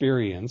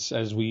experience,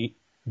 as we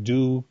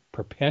do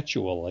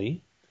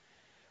perpetually,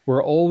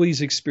 we're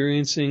always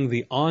experiencing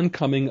the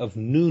oncoming of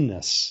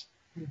newness.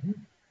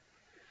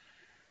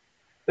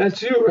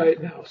 That's you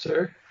right now,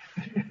 sir.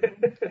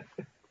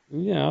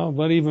 Yeah,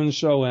 but even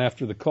so,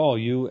 after the call,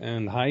 you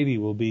and Heidi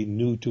will be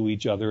new to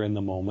each other in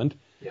the moment.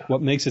 Yeah.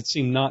 What makes it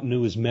seem not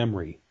new is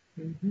memory,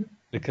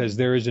 because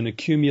there is an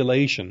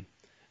accumulation,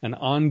 an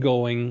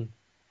ongoing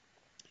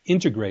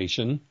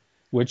integration,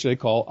 which they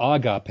call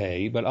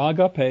agape. But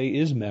agape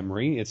is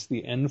memory. It's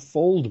the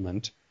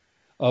enfoldment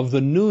of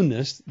the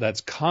newness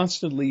that's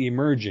constantly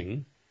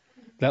emerging,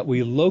 that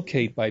we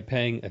locate by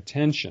paying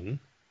attention,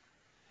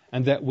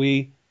 and that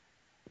we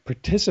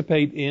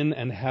participate in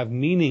and have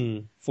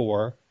meaning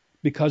for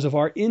because of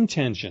our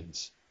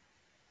intentions.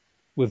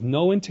 With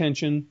no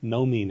intention,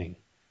 no meaning.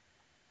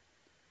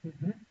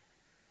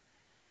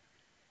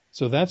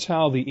 So that's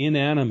how the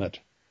inanimate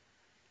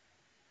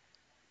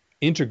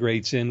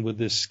integrates in with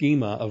this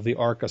schema of the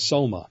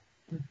archosoma.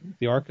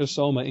 The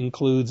archosoma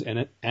includes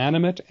an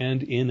animate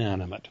and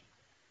inanimate.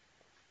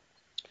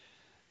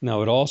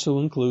 Now it also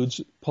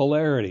includes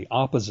polarity,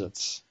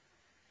 opposites,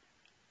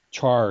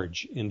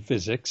 charge in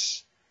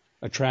physics,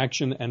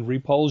 attraction and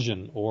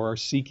repulsion, or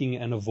seeking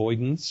and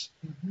avoidance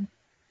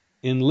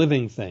in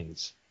living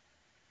things.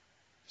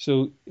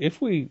 So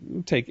if we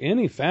take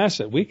any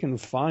facet, we can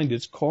find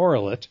its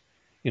correlate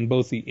in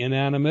both the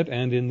inanimate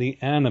and in the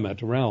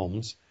animate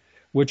realms,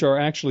 which are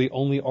actually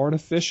only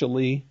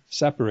artificially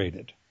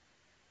separated.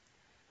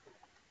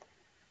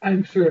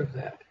 I'm sure of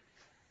that.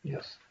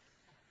 Yes.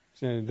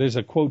 So there's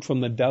a quote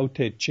from the Tao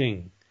Te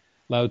Ching.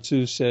 Lao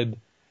Tzu said,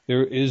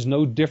 "There is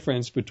no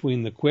difference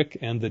between the quick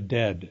and the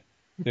dead.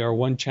 They are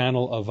one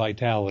channel of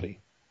vitality."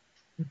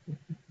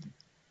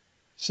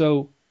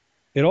 So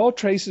it all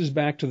traces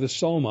back to the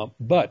soma,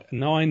 but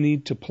now I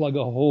need to plug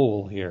a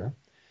hole here,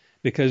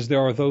 because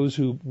there are those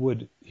who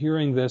would,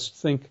 hearing this,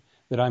 think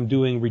that I'm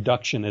doing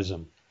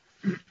reductionism,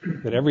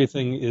 that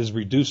everything is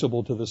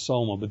reducible to the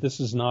soma, but this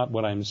is not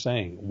what I'm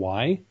saying.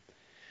 Why?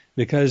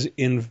 Because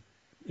in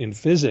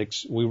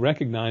physics, we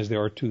recognize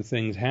there are two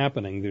things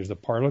happening. There's the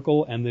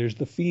particle and there's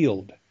the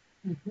field.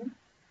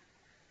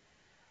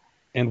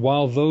 And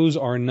while those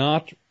are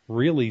not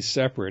really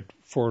separate,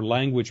 for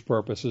language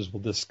purposes,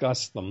 we'll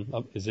discuss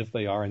them as if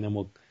they are, and then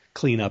we'll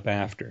clean up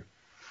after.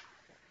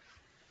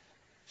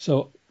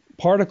 So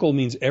particle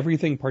means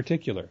everything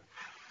particular.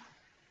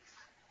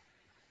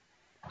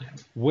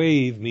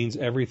 Wave means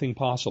everything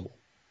possible.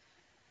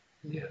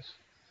 Yes.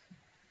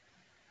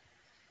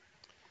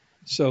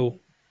 So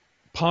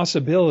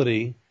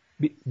possibility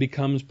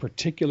becomes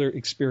particular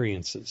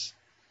experiences.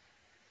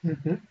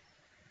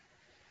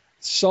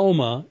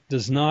 Soma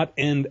does not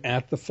end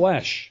at the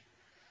flesh.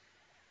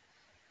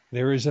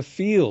 There is a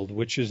field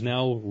which is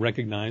now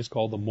recognized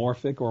called the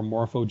morphic or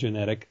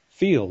morphogenetic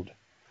field.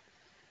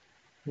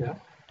 Yeah.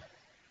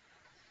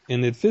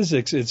 And in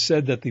physics, it's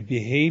said that the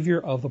behavior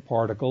of the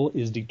particle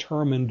is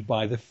determined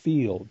by the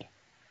field.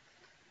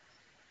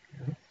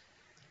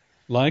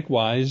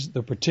 Likewise,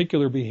 the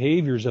particular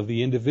behaviors of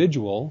the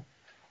individual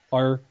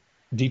are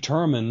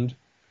determined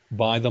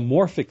by the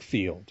morphic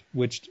field,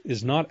 which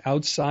is not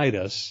outside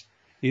us.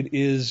 It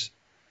is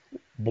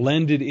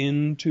blended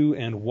into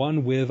and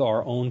one with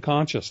our own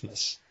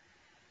consciousness.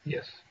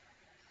 Yes.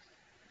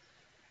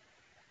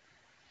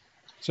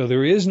 So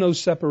there is no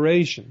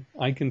separation.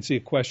 I can see a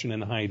question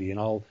in Heidi, and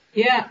I'll...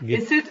 Yeah,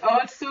 is it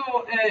also,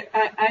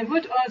 I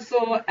would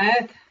also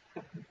add,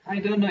 I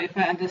don't know if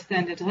I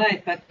understand it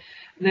right, but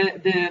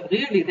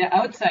the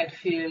outside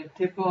field,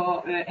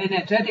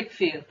 energetic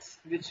fields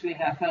which we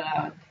have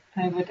around,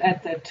 I would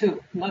add that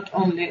too, not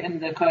only in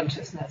the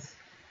consciousness.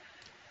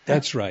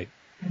 That's right.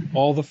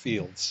 All the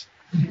fields.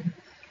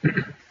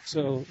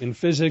 So in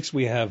physics,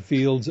 we have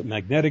fields,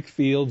 magnetic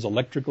fields,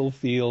 electrical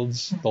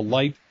fields. The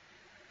light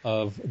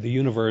of the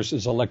universe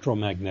is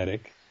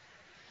electromagnetic.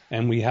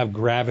 And we have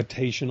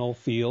gravitational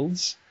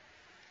fields.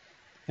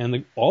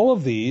 And all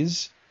of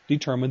these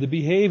determine the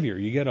behavior.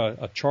 You get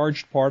a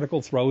charged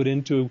particle, throw it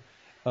into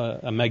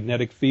a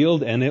magnetic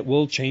field, and it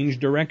will change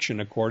direction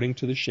according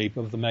to the shape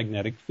of the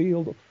magnetic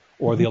field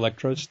or the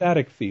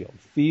electrostatic field.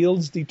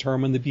 Fields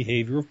determine the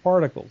behavior of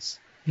particles.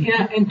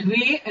 Yeah, and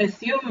we as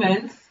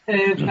humans,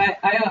 by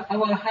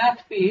our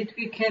heartbeat,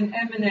 we can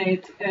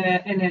emanate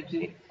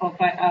energy, or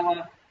by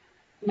our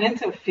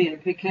mental field,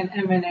 we can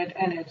emanate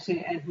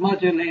energy and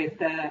modulate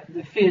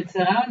the fields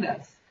around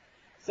us.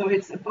 So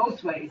it's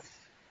both ways.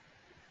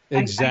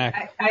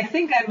 Exactly. I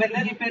think I'm a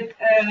little bit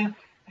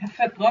have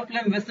a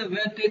problem with the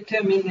word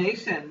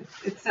determination.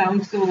 It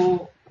sounds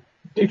so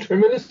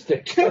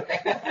deterministic.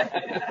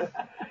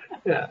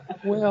 Yeah.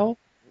 Well,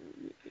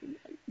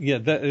 yeah,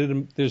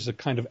 there's a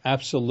kind of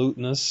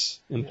absoluteness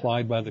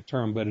implied by the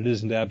term, but it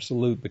isn't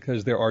absolute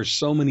because there are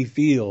so many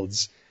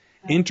fields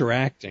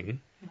interacting,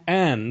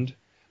 and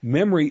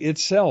memory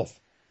itself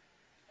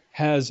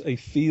has a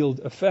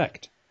field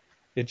effect.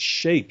 It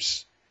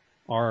shapes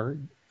our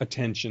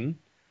attention.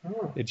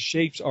 Oh. It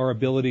shapes our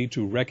ability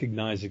to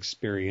recognize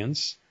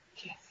experience.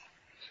 yes.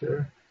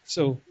 Sure.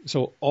 So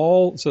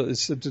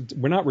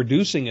we're not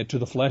reducing it to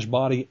the flesh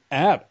body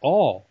at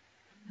all.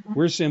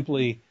 We're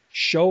simply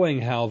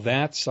showing how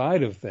that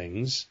side of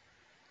things,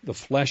 the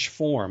flesh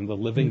form, the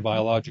living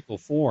biological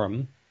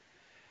form,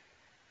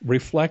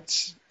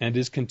 reflects and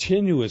is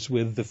continuous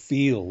with the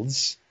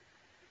fields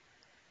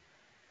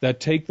that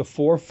take the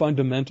four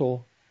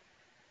fundamental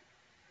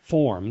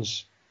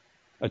forms: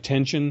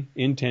 attention,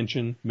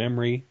 intention,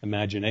 memory,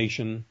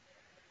 imagination,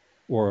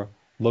 or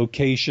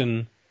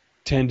location,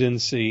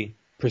 tendency,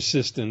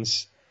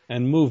 persistence,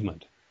 and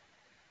movement.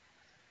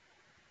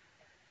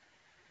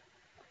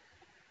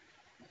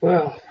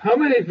 Well, how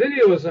many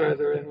videos are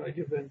there in what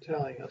you've been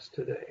telling us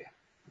today?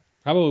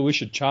 Probably we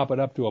should chop it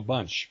up to a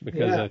bunch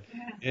because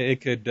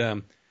it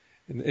could.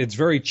 It's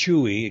very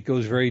chewy. It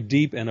goes very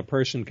deep, and a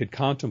person could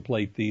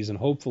contemplate these, and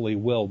hopefully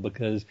will,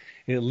 because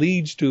it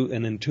leads to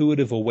an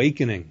intuitive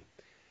awakening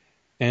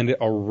and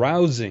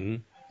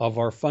arousing of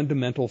our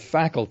fundamental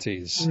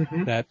faculties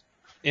that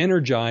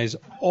energize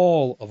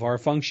all of our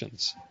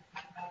functions.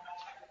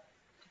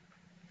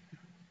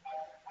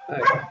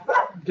 I'm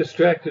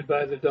distracted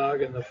by the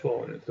dog and the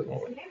phone at the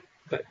moment.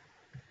 But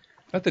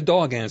Let the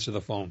dog answer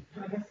the phone.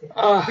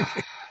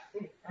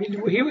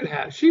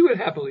 she would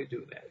happily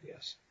do that,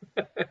 yes.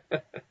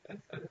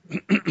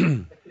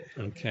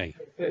 Okay.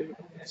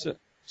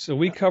 So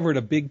we covered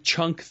a big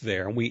chunk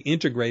there, and we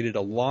integrated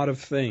a lot of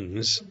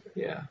things.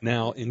 Yeah.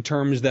 Now, in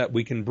terms that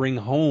we can bring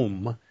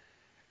home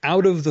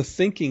out of the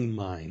thinking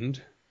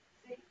mind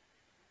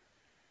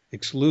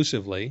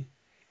exclusively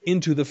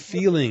into the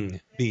feeling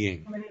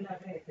being.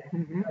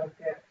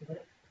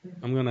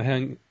 I'm going to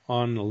hang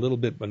on a little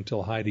bit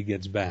until Heidi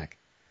gets back.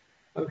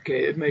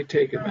 Okay, it may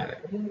take a minute.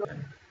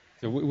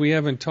 So we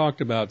haven't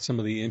talked about some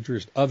of the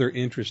other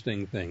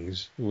interesting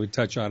things. We'll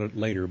touch on it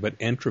later, but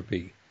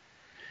entropy.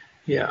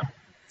 Yeah.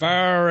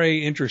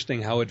 Very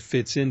interesting how it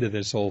fits into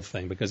this whole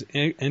thing, because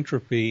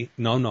entropy,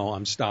 no,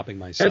 I'm stopping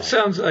myself. That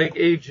sounds like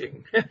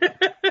aging.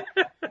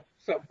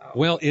 Somehow.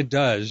 Well, it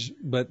does,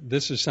 but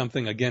this is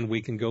something, again,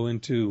 we can go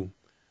into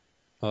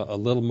a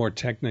little more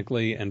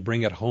technically and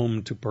bring it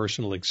home to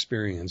personal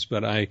experience.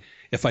 But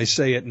if I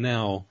say it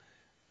now,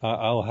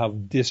 I'll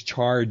have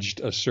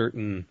discharged a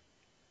certain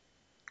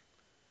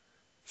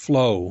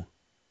flow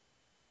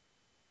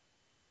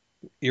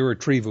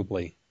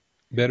irretrievably.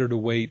 Better to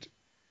wait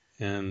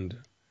and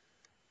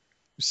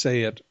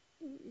say it,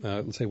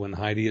 let's say when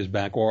Heidi is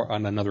back or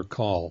on another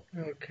call.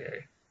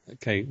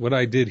 Okay, what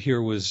I did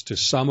here was to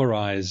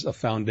summarize a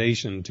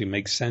foundation to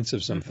make sense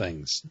of some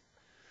things.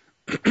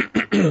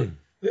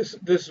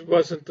 This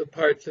wasn't the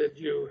part that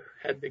you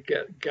had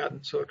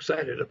gotten so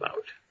excited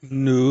about.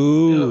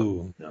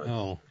 No.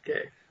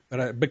 Okay.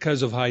 But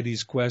because of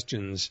Heidi's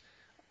questions,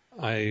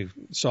 I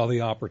saw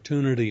the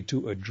opportunity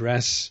to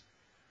address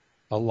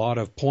a lot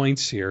of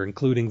points here,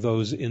 including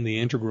those in the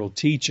integral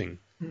teaching.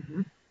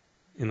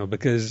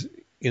 Because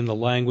in the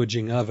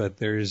languaging of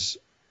it,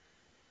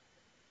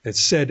 it's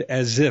said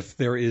as if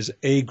there is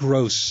a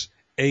gross,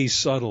 a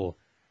subtle,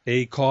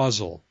 a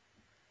causal.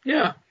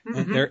 Yeah.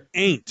 And there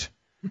ain't.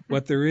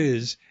 What there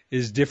is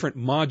different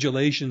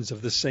modulations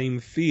of the same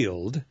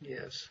field.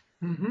 Yes.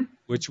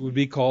 Which would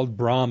be called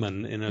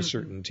Brahman in a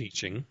certain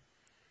teaching.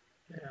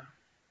 Yeah.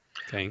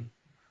 Okay.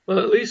 Well,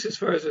 at least as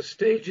far as the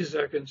stages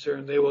are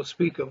concerned, they will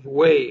speak of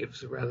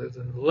waves rather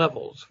than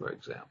levels, for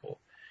example.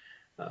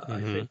 I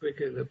think we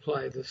could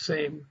apply the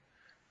same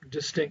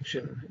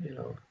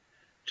distinction,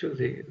 to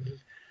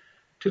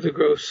the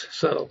gross,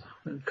 subtle,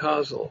 and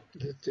causal.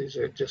 These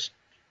are just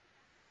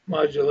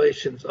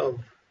modulations of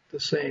the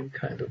same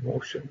kind of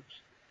motions.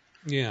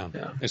 Yeah.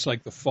 It's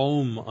like the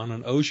foam on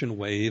an ocean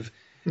wave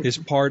is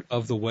part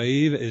of the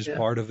wave, is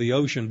part of the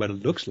ocean, but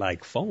it looks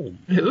like foam.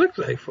 It looks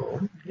like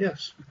foam,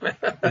 yes.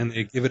 And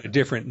they give it a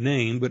different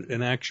name, but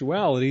in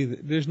actuality,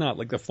 there's not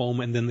like the foam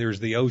and then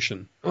there's the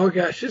ocean. Oh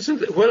gosh,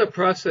 what a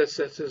process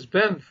this has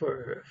been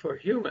for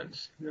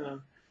humans,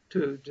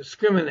 to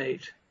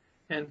discriminate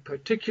and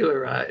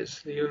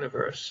particularize the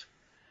universe,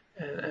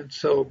 and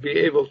so be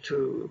able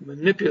to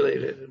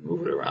manipulate it and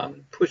move it around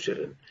and push it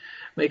and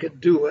make it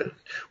do what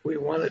we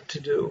want it to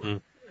do,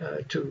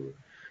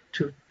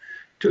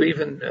 to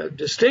even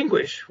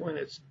distinguish when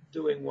it's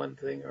doing one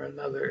thing or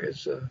another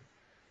is a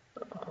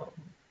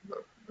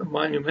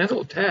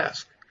monumental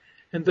task.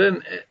 And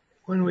then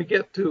when we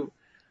get to,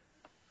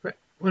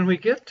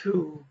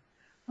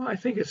 I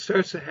think it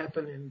starts to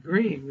happen in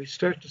green, we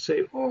start to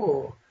say,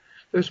 oh,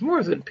 there's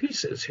more than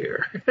pieces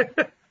here.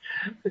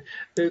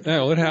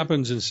 Well, it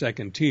happens in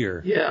second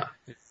tier. Yeah.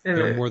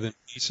 There are more than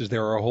pieces,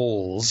 there are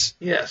holes.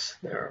 Yes,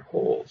 there are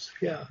holes,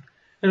 yeah.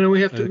 And then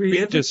we have to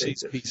reintegrate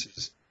this.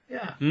 Pieces.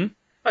 Yeah.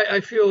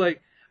 I feel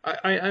like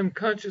I'm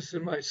conscious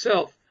of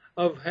myself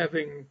of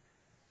having,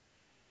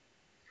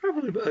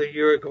 probably about a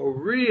year ago,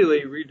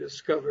 really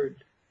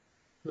rediscovered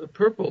the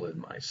purple in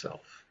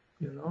myself,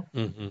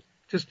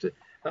 Just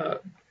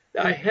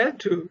I had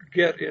to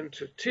get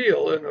into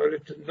teal in order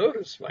to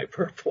notice my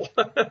purple.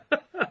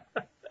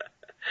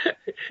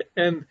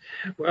 And,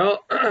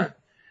 well,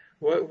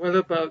 what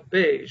about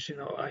beige?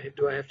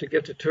 Do I have to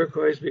get to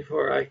turquoise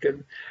before I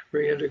can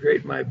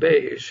reintegrate my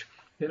beige,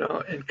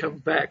 and come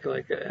back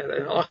like at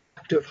an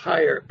octave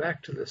higher,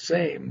 back to the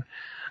same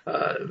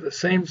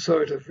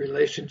sort of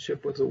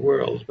relationship with the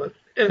world, but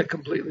in a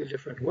completely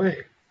different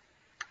way.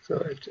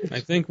 So I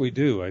think we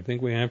do. I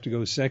think we have to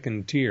go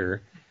second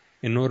tier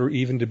in order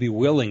even to be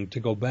willing to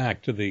go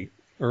back to the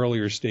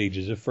earlier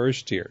stages of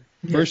first tier.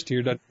 Yeah. First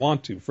tier doesn't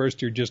want to. First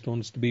tier just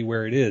wants to be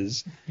where it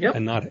is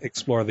and not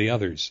explore the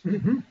others.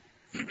 Mm-hmm.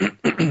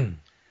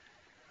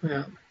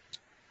 Yeah.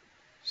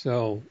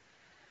 So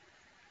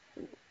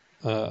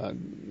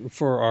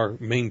for our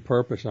main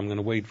purpose, I'm going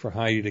to wait for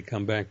Heidi to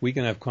come back. We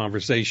can have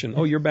conversation.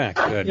 Oh, you're back.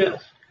 Good.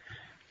 Yes.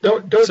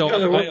 Don't tell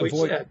her what we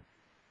said.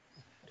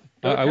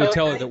 I would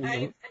tell her that we... I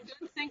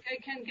don't think I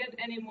can get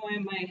any more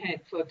in my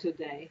head for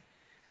today.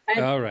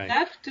 All right.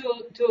 I'd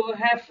love to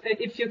have,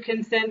 if you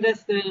can send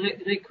us the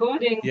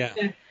recording,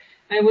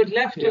 I would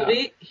love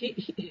to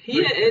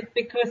hear it,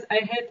 because I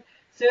had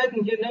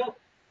certain,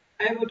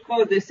 I would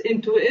call this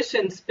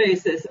intuition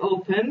spaces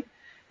open,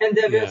 and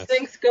there were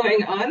things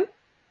going on.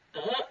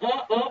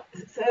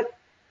 So,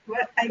 well,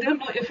 I don't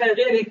know if I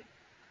really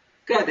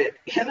got it,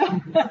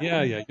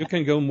 Yeah. You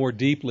can go more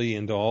deeply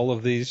into all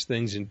of these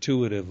things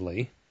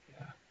intuitively.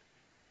 Yeah.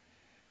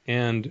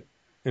 And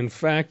in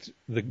fact,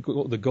 the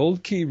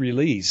Gold Key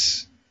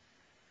release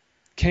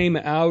came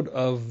out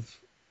of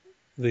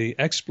the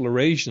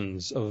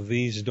explorations of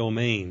these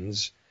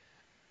domains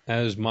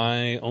as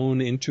my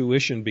own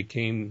intuition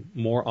became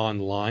more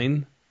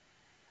online.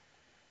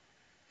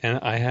 And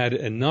I had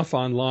enough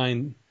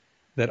online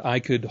that I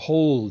could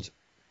hold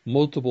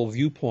multiple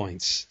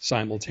viewpoints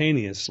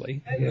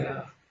simultaneously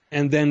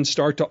and then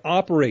start to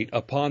operate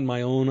upon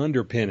my own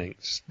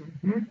underpinnings.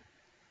 Mm-hmm.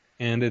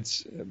 And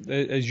it's,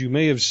 as you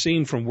may have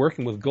seen from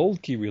working with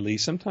Gold Key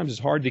release, sometimes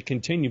it's hard to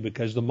continue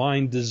because the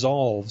mind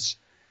dissolves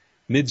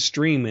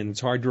midstream and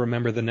it's hard to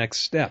remember the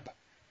next step.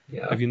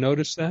 Yeah. Have you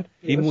noticed that?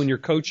 Yes. Even when you're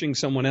coaching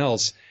someone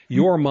else,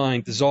 your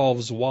mind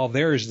dissolves while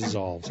theirs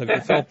dissolves. Have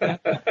you felt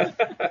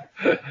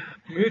that?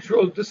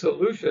 Mutual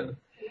dissolution.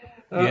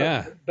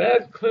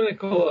 Bad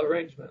clinical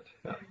arrangement.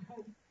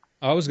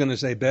 I was going to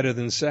say better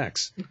than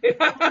sex.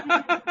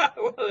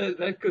 Well,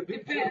 that could be.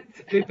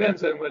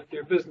 Depends on what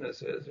your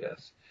business is,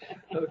 yes.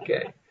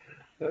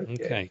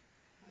 Okay.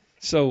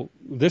 So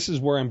this is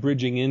where I'm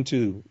bridging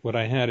into what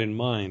I had in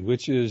mind,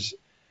 which is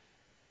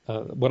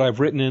what I've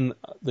written in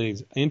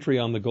the entry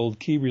on the Gold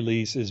Key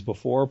release is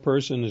before a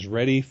person is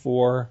ready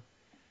for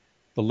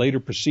the later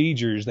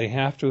procedures, they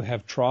have to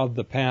have trod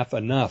the path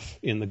enough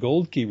in the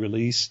Gold Key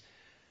release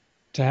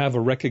to have a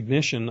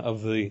recognition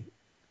of the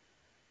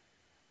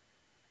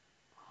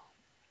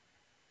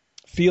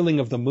feeling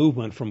of the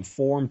movement from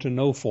form to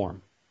no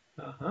form.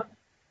 Uh-huh.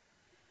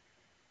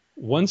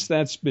 Once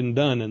that's been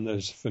done and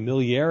there's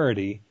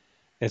familiarity,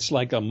 it's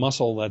like a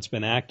muscle that's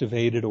been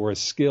activated or a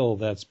skill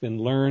that's been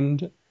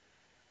learned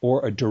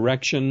or a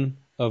direction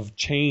of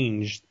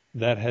change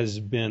that has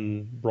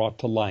been brought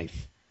to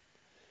life.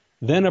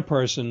 Then a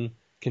person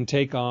can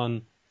take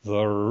on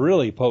the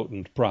really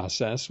potent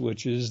process,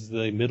 which is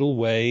the middle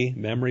way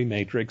memory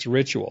matrix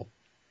ritual.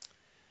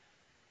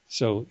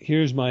 So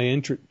here's my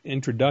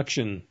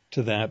introduction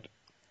to that,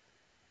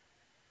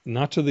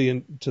 not to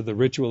the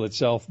ritual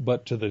itself,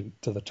 but to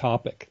the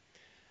topic.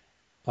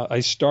 I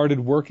started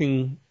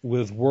working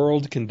with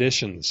world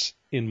conditions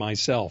in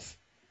myself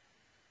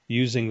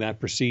using that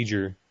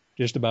procedure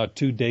just about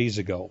 2 days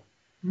ago.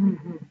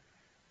 Mm-hmm.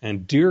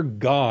 And dear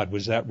God,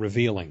 was that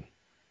revealing.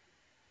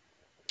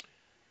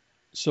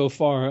 So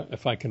far,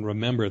 if I can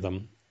remember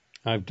them,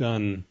 I've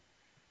done,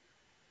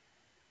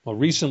 well,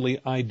 recently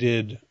I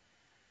did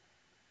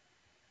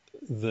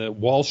the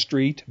Wall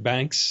Street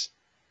banks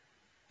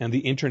and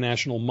the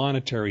International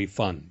Monetary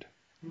Fund.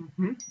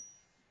 Mm-hmm.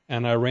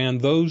 And I ran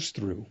those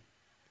through.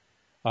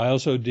 I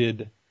also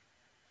did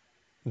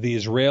the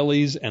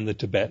Israelis and the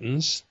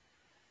Tibetans,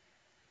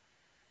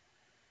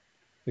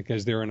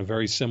 because they're in a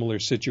very similar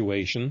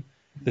situation.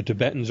 The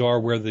Tibetans are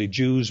where the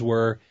Jews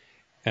were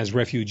as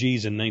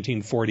refugees in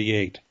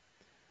 1948.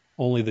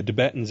 Only the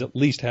Tibetans at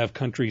least have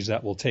countries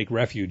that will take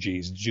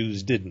refugees.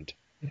 Jews didn't.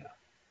 Yeah.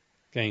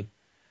 Okay.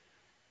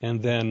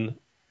 And then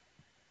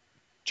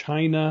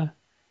China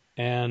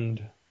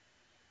and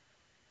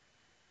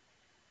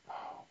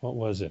what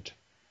was it?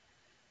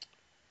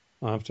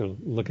 I'll have to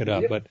look it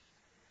up. Yeah. But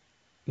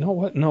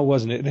no, it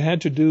wasn't. It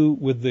had to do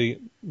with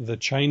the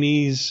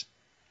Chinese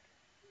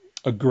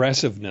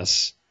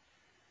aggressiveness,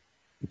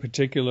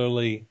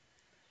 particularly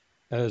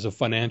as a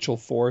financial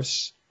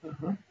force.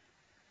 Uh-huh.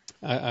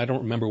 I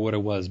don't remember what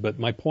it was, but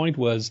my point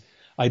was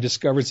I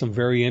discovered some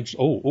very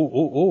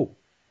interesting.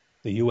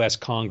 The U.S.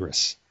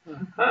 Congress.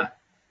 Uh-huh.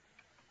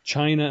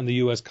 China and the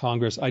U.S.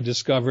 Congress. I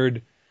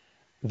discovered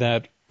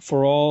that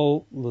for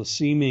all the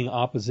seeming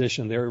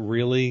opposition, they're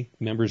really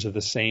members of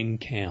the same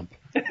camp.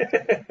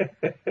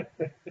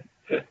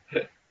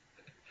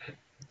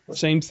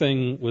 Same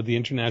thing with the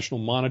International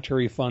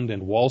Monetary Fund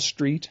and Wall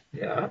Street.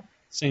 Yeah.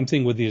 Same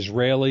thing with the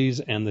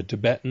Israelis and the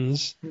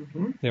Tibetans.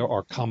 Mm-hmm. There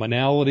are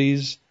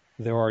commonalities,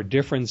 there are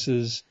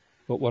differences,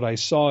 but what I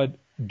saw it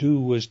do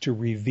was to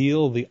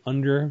reveal the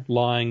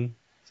underlying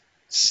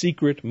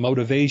secret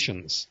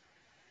motivations.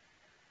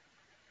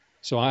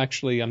 So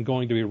actually, I'm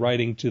going to be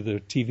writing to the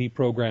TV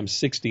program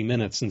 60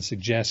 Minutes and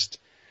suggest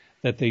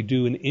that they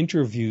do an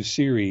interview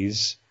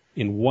series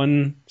in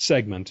one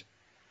segment,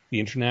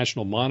 the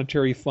International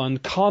Monetary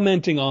Fund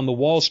commenting on the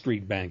Wall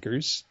Street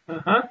bankers,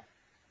 Uh-huh.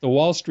 the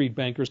Wall Street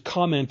bankers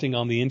commenting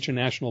on the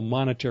International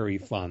Monetary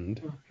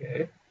Fund.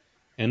 Okay.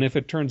 And if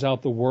it turns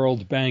out the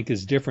World Bank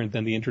is different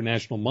than the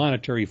International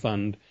Monetary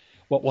Fund,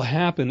 what will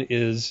happen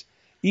is,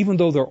 even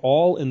though they're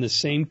all in the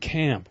same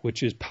camp,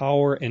 which is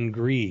power and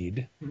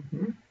greed,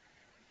 Mm-hmm.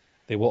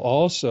 they will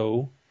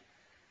also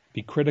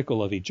be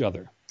critical of each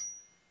other.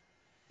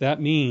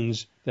 That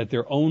means that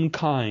their own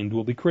kind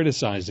will be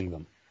criticizing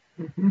them.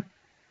 Mm-hmm.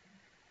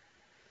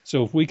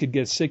 So if we could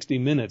get 60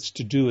 Minutes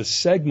to do a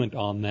segment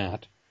on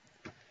that,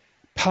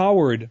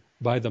 powered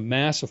by the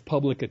mass of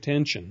public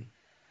attention,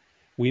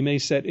 we may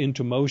set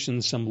into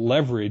motion some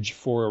leverage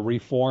for a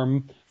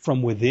reform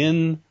from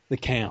within the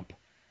camp,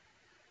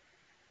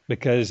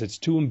 because it's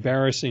too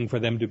embarrassing for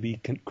them to be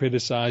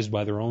criticized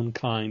by their own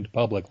kind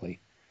publicly.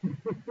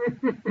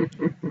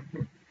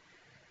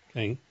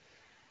 Okay.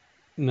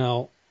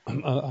 Now,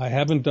 I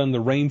haven't done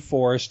the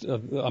rainforest.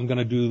 I'm going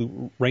to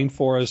do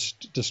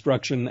rainforest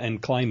destruction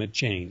and climate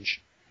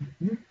change.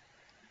 Mm-hmm.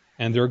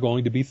 And there are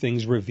going to be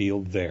things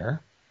revealed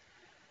there.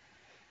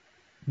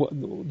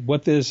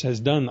 What this has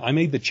done, I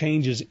made the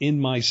changes in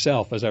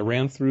myself as I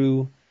ran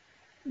through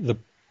the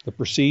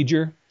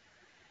procedure,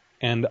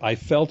 and I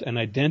felt and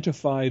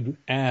identified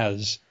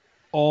as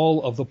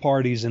all of the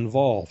parties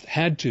involved,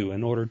 had to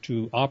in order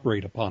to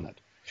operate upon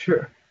it.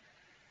 Sure.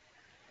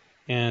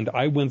 And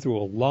I went through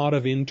a lot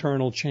of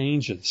internal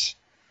changes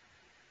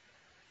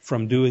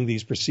from doing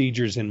these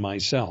procedures in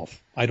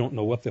myself. I don't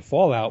know what the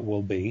fallout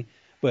will be,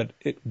 but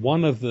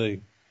one of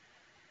the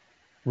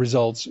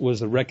results was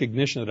the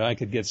recognition that I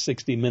could get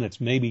 60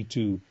 Minutes maybe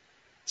to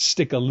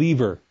stick a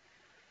lever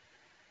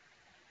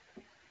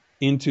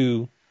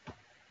into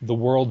the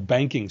world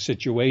banking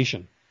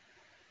situation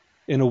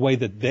in a way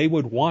that they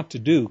would want to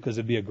do, because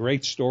it'd be a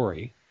great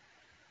story.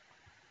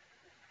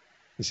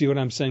 You see what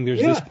I'm saying?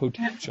 There's this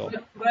potential.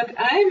 But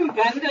I'm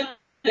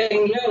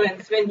wondering,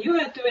 Lawrence, when you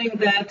are doing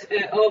that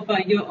all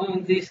by your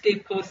own, these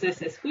deep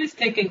processes, who is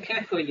taking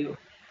care for you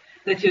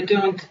that you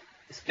don't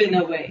spin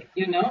away?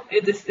 You know,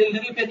 it is a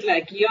little bit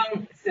like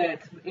Jung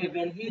said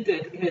when he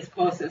did his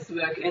process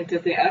work into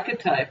the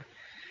archetype.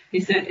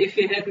 He said if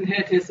he hadn't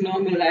had his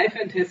normal life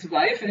and his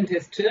wife and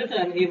his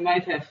children, he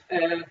might have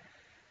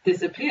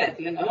disappeared,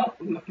 you know,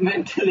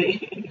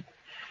 mentally.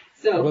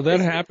 So well, that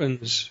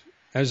happens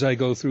as I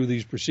go through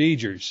these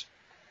procedures.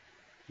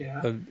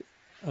 Yeah.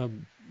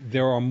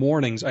 There are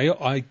mornings.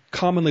 I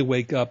commonly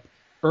wake up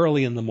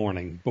early in the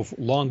morning,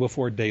 long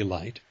before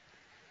daylight.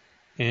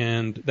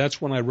 And that's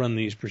when I run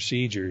these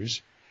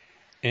procedures.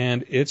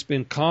 And it's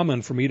been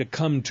common for me to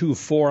come to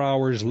 4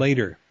 hours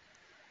later.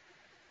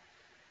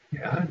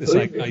 Yeah. It's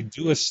like I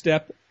do a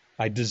step,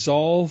 I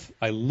dissolve,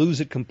 I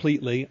lose it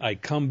completely, I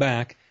come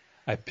back,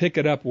 I pick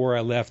it up where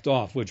I left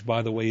off, which,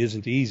 by the way,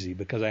 isn't easy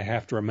because I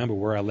have to remember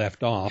where I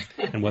left off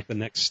and what the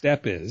next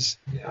step is.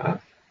 Yeah.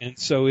 And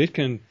so it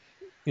can,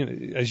 you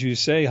know, as you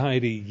say,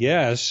 Heidi,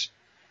 yes,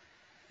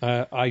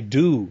 I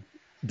do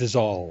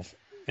dissolve,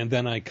 and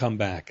then I come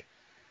back.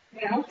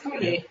 Yeah,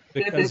 hopefully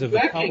Because that is of the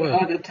working power.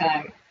 all the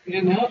time.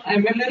 You know,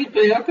 I'm a little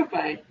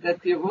preoccupied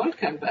that you won't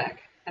come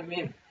back. I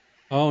mean,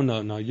 Oh,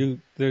 no, no.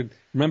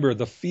 Remember,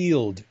 the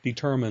field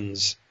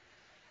determines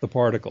the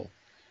particle.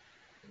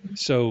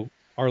 So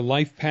our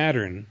life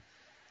pattern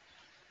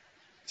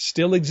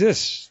still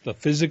exists. The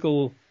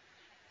physical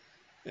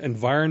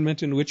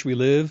environment in which we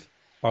live,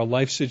 our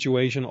life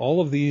situation, all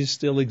of these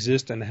still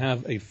exist and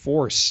have a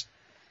force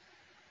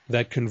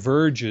that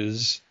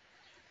converges,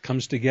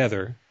 comes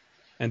together,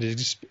 and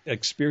is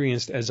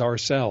experienced as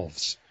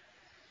ourselves.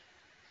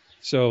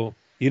 So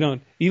you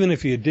don't, even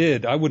if you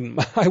did, I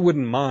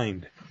wouldn't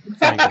mind,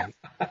 frankly.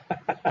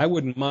 I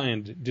wouldn't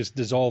mind just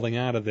dissolving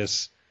out of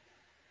this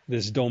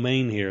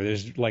domain here.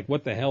 There's like,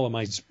 what the hell am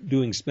I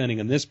doing spending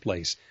in this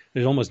place?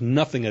 There's almost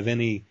nothing of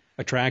any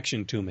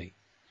attraction to me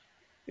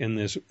in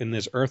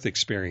this earth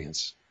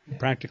experience.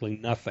 Practically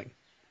nothing.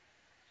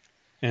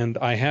 And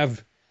I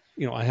have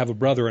a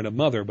brother and a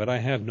mother, but I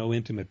have no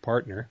intimate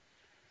partner.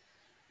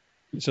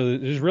 So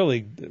there's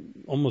really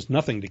almost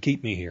nothing to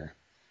keep me here.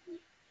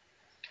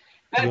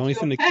 But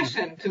your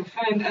passion to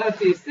find out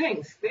these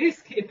things,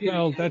 these keep you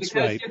here, that's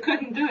because right. You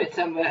couldn't do it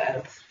somewhere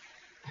else.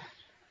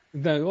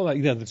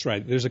 Yeah, that's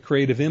right. There's a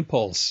creative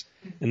impulse,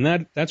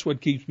 and that's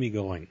what keeps me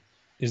going,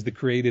 is the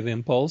creative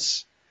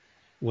impulse.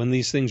 When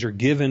these things are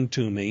given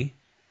to me,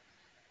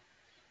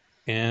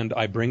 and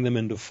I bring them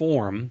into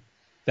form,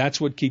 that's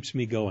what keeps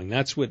me going.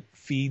 That's what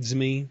feeds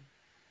me.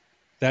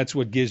 That's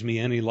what gives me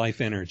any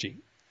life energy,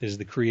 is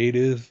the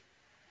creative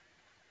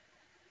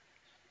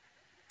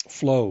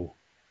flow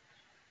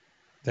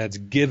that's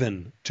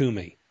given to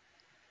me.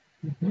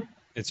 Mm-hmm.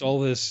 It's all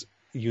this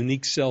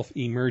unique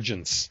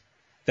self-emergence.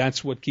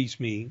 That's what keeps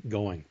me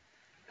going.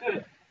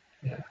 Good.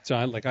 Yeah. So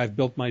I've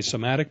built my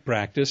somatic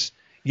practice.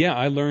 Yeah,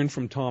 I learned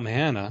from Tom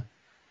Hanna,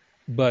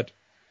 but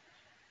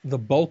the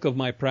bulk of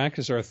my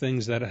practice are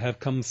things that have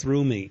come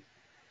through me.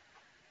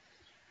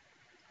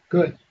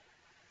 Good.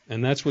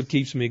 And that's what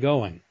keeps me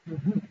going.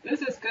 Mm-hmm.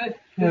 This is good.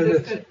 Yeah,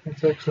 This is good.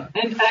 that's excellent.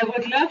 And I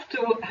would love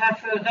to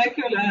have a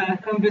regular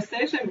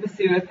conversation with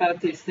you about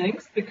these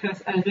things,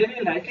 because I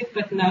really like it,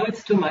 but now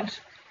it's too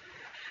much.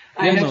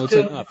 It's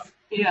enough.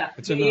 Yeah.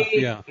 It's enough,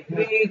 yeah.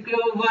 We go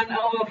 1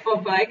 hour for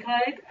bike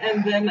ride,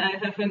 and then I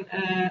have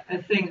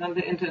a thing on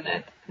the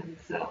internet. And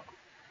so.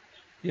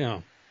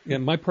 Yeah.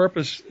 My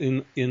purpose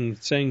in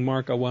saying,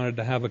 Mark, I wanted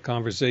to have a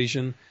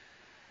conversation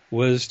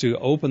was to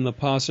open the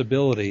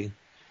possibility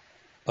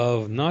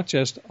of not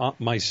just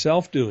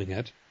myself doing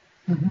it,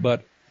 Mm-hmm.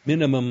 but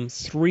minimum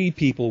 3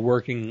 people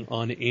working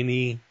on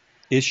any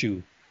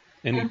issue,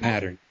 any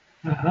pattern,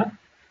 Uh-huh.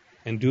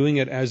 and doing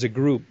it as a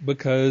group,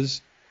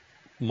 because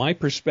my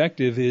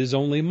perspective is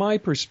only my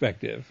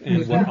perspective,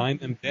 and what I'm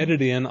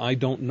embedded in, I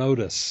don't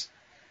notice.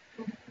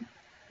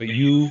 But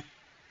you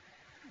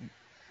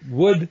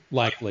would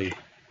likely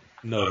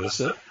notice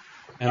it,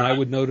 and I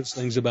would notice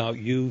things about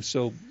you.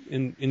 So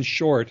in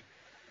short,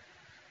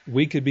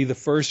 we could be the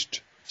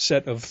first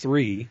set of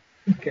 3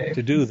 Okay.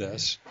 to do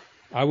this.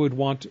 I would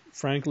want,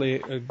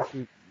 frankly,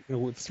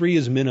 3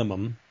 is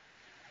minimum.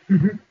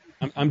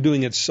 Mm-hmm. I'm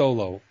doing it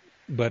solo,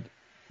 but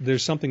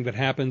there's something that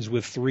happens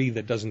with 3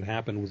 that doesn't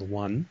happen with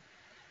 1.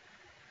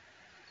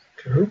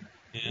 True.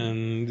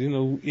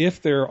 And,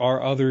 if there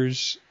are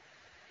others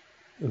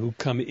who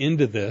come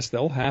into this,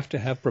 they'll have to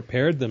have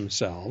prepared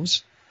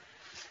themselves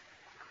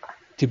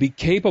to be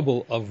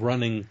capable of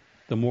running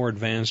the more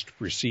advanced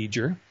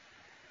procedure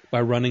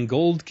by running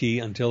Gold Key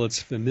until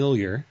it's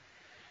familiar.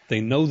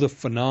 They know the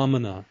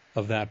phenomena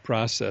of that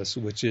process,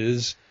 which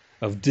is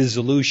of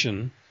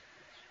dissolution,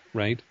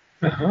 right?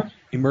 Uh-huh.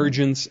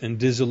 Emergence and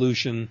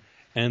dissolution,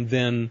 and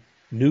then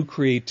new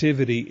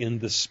creativity in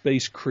the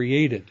space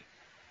created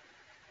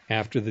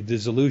after the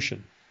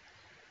dissolution.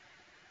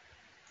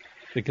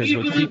 Because we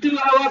will do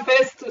our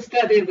best to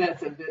study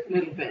that a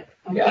little bit,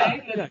 okay? Yeah.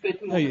 A little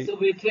bit more. So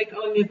we take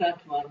only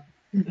that one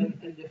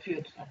in the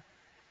future.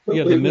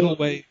 Yeah, the middle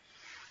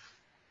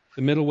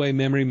way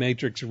memory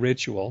matrix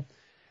ritual.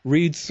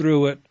 Read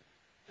through it.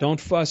 Don't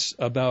fuss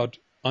about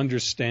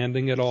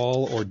understanding it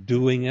all or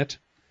doing it,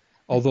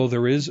 although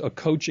there is a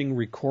coaching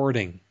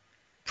recording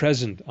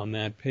present on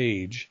that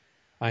page.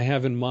 I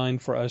have in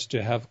mind for us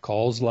to have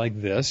calls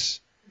like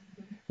this,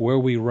 where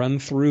we run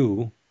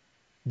through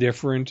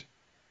different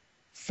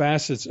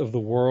facets of the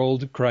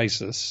world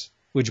crisis,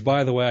 which,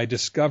 by the way, I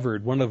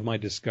discovered, one of my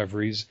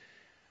discoveries.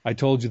 I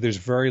told you there's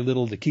very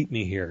little to keep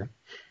me here.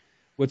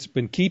 What's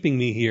been keeping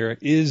me here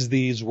is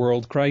these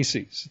world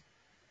crises.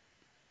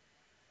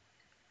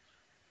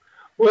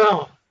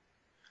 Well,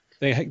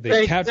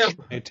 they capture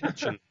my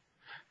attention.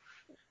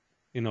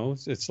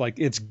 It's like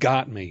it's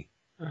got me.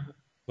 Uh-huh.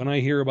 When I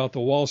hear about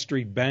the Wall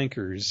Street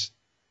bankers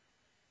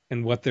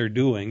and what they're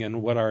doing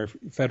and what our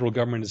federal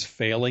government is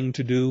failing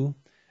to do,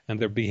 and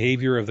their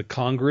behavior of the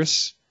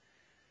Congress,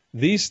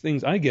 these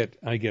things I get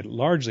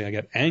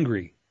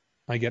angry,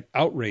 I get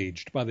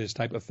outraged by this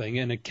type of thing,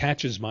 and it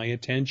catches my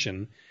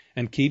attention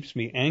and keeps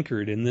me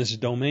anchored in this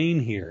domain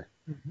here.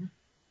 Mm-hmm.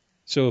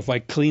 So if I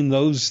clean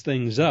those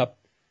things up,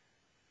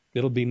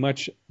 it'll be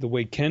much the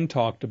way Ken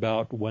talked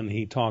about when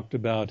he talked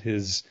about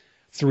his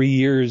 3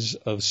 years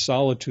of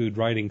solitude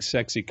writing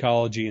Sex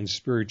Ecology and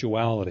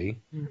Spirituality.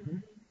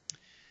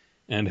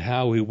 Mm-hmm. and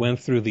how he went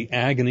through the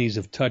agonies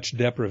of touch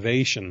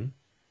deprivation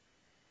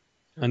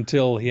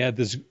until he had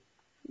this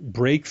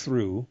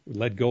breakthrough,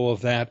 let go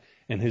of that,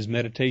 and his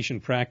meditation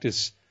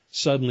practice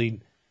suddenly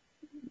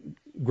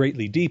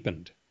greatly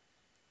deepened.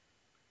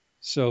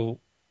 So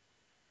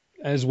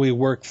as we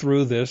work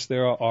through this,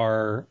 there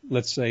are,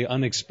 let's say,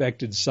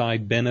 unexpected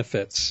side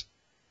benefits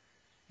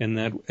in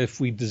that if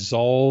we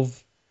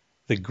dissolve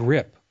the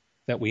grip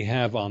that we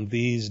have on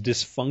these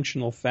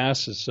dysfunctional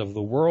facets of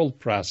the world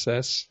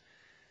process,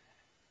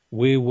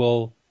 we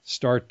will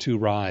start to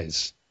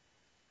rise.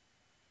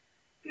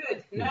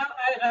 Good. Now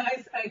I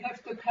realize I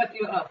have to cut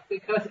you off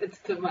because it's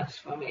too much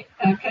for me.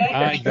 Okay?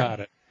 I got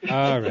it.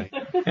 All right.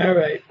 All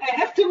right. I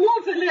have to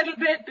move a little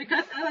bit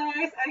because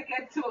otherwise I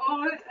get too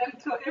old and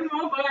too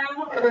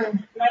immobile.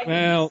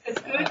 Well,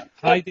 it's good.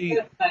 Heidi,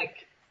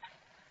 Like,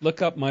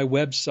 look up my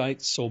website,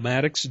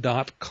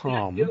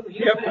 somatics.com. Yep,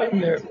 I'm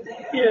there.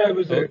 Yeah, I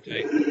was there.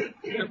 Okay.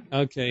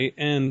 Okay,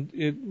 and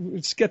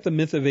let's get the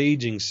Myth of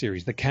Aging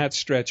series, the cat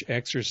stretch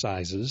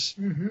exercises.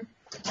 Mm-hmm.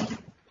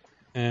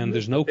 And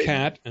there's no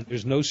cat and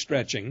there's no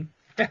stretching,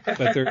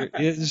 but there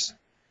is.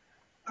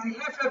 I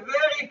have a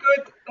very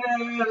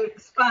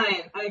good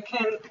spine. I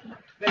can,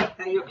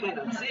 you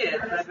cannot see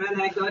it, but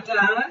when I go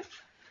down,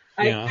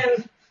 I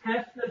can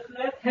have the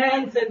flat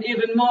hands and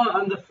even more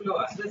on the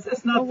floor. This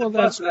is not the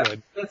that's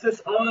problem. good. This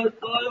is all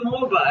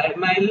mobile.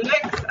 My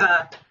legs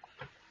are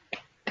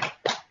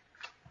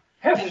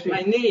Hefty. and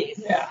my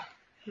knees. Yeah.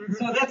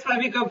 So that's why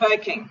we go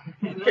biking.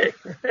 You know?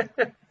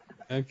 Okay.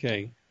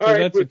 Okay, All so right,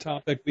 that's a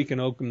topic we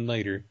can open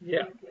later.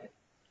 Yeah.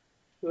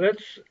 We're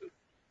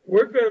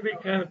going to be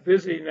kind of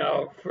busy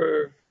now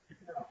for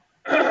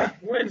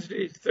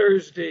Wednesday,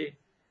 Thursday.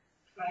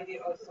 Friday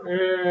also.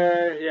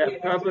 Yeah, We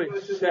have probably to go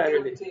to the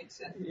Saturday. teach,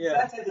 and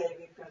Yeah. Saturday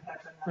we can have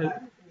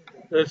another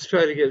meeting. Let's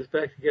try to get us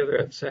back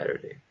together on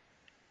Saturday,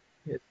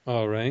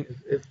 All right.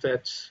 if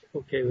that's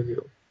okay with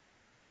you.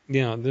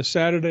 Yeah, this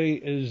Saturday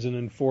is an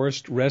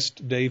enforced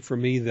rest day for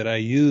me that I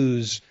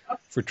use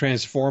for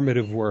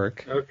transformative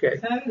work. Okay.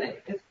 Sunday.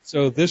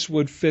 So this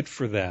would fit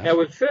for that. That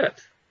would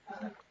fit.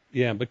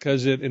 Yeah,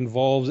 because it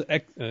involves,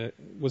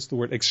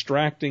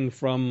 extracting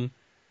from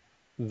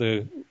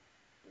the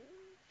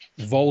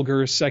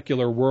vulgar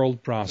secular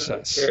world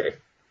process Okay.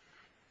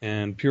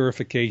 and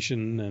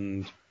purification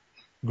and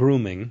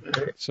grooming.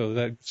 So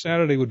that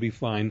Saturday would be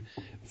fine.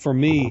 For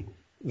me,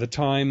 the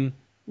time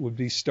would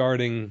be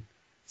starting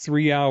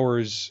 3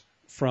 hours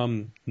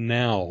from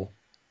now,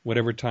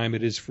 whatever time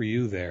it is for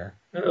you there.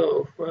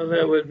 Oh, well,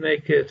 that would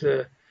make it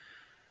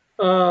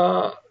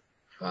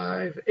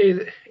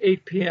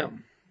 8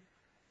 p.m.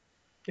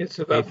 It's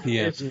about 8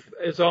 p.m.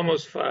 It's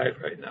almost 5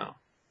 right now.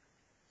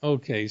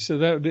 Okay, so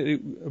that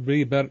would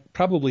be about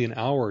probably an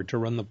hour to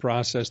run the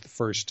process the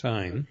first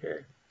time. Okay.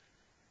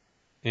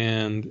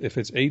 And if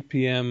it's 8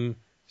 p.m.,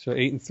 so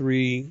 8 and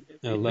 3,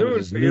 11 noon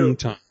is for you. noon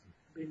time.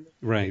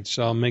 Right,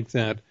 so I'll make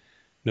that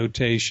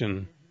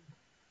notation.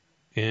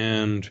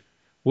 And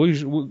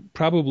we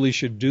probably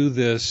should do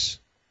this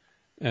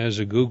as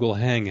a Google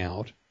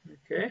Hangout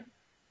Okay.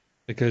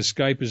 because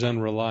Skype is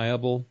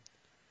unreliable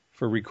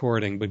for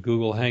recording, but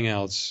Google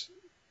Hangouts,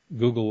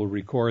 Google will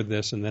record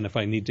this, and then if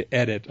I need to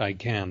edit, I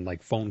can,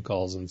 like phone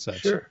calls and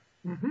such. Sure.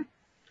 Mm-hmm.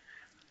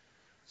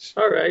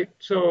 All right.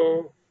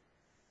 So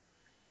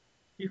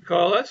you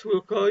call us,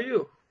 we'll call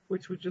you.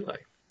 Which would you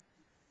like?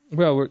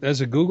 Well,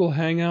 as a Google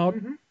Hangout,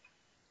 Mhm.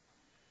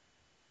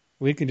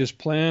 we can just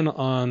plan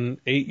on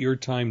 8 your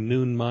time,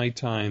 noon my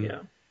time,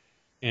 Yeah.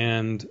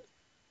 and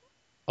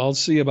I'll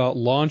see about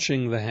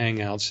launching the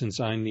Hangout since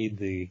I need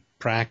the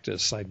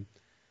practice. I'm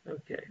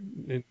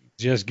Okay.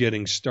 just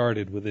getting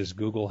started with this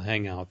Google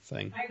Hangout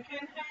thing. I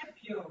can help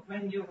you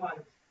when you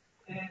want.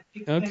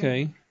 You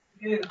Okay.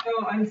 can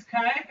go on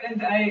Skype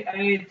and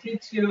I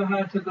teach you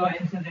how to go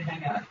into the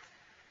Hangout.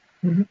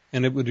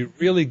 And it would be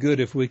really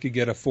good if we could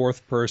get a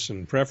fourth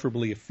person,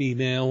 preferably a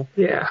female,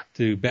 Yeah.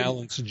 to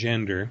balance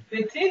gender.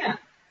 Bettina.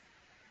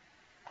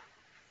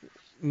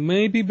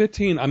 Maybe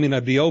Bettina. I mean,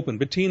 I'd be open.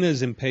 Bettina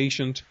is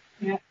impatient,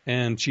 Yeah.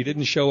 and she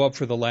didn't show up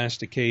for the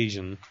last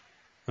occasion.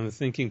 I'm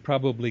thinking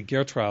probably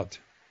Gertrude,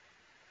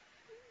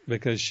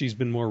 because she's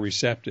been more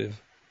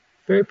receptive.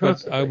 Very But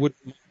possible. I would,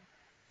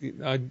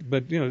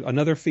 but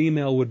another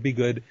female would be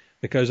good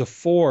because a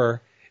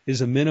 4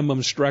 is a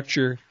minimum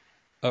structure,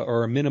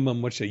 or a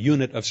minimum, what's a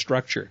unit of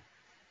structure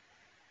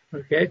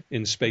Okay.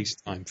 in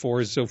space-time.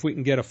 4 is, so if we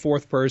can get a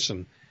fourth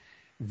person,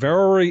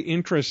 very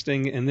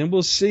interesting, and then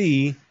we'll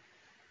see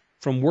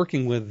from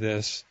working with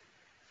this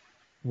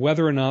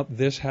whether or not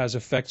this has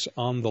effects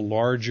on the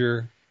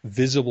larger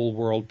visible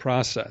world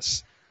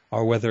process,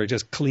 or whether it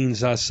just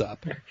cleans us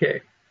up.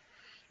 Okay.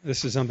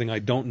 This is something I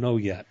don't know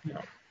yet.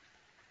 No.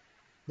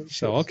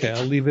 So, okay,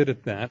 I'll leave it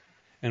at that.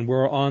 And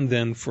we're on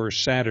then for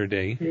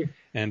Saturday.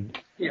 And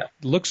Yeah.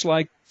 looks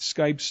like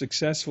Skype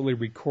successfully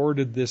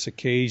recorded this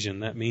occasion.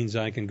 That means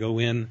I can go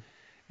in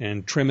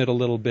and trim it a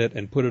little bit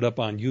and put it up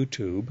on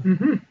YouTube.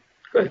 Mm-hmm.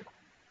 Good.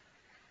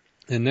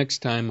 And next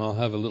time I'll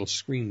have a little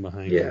screen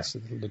behind Yeah. it so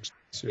that it looks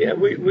Yeah,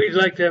 we'd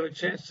like to have a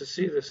chance to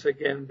see this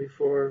again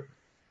before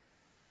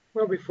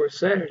Well, before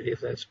Saturday,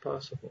 if that's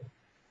possible.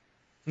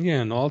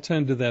 Yeah, and I'll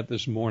tend to that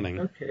this morning.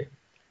 Okay.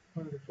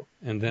 Wonderful.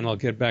 And then I'll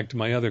get back to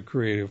my other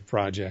creative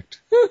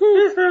project.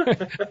 Don't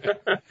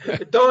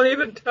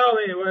even tell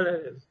me what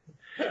it is.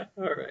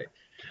 All right.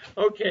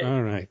 Okay.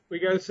 All right. We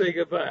got to say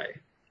goodbye.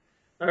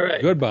 All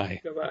right. Goodbye.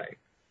 Goodbye.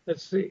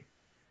 Let's see.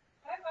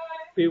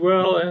 Bye-bye. Be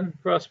well and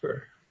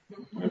prosper.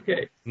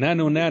 Okay.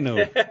 Nano.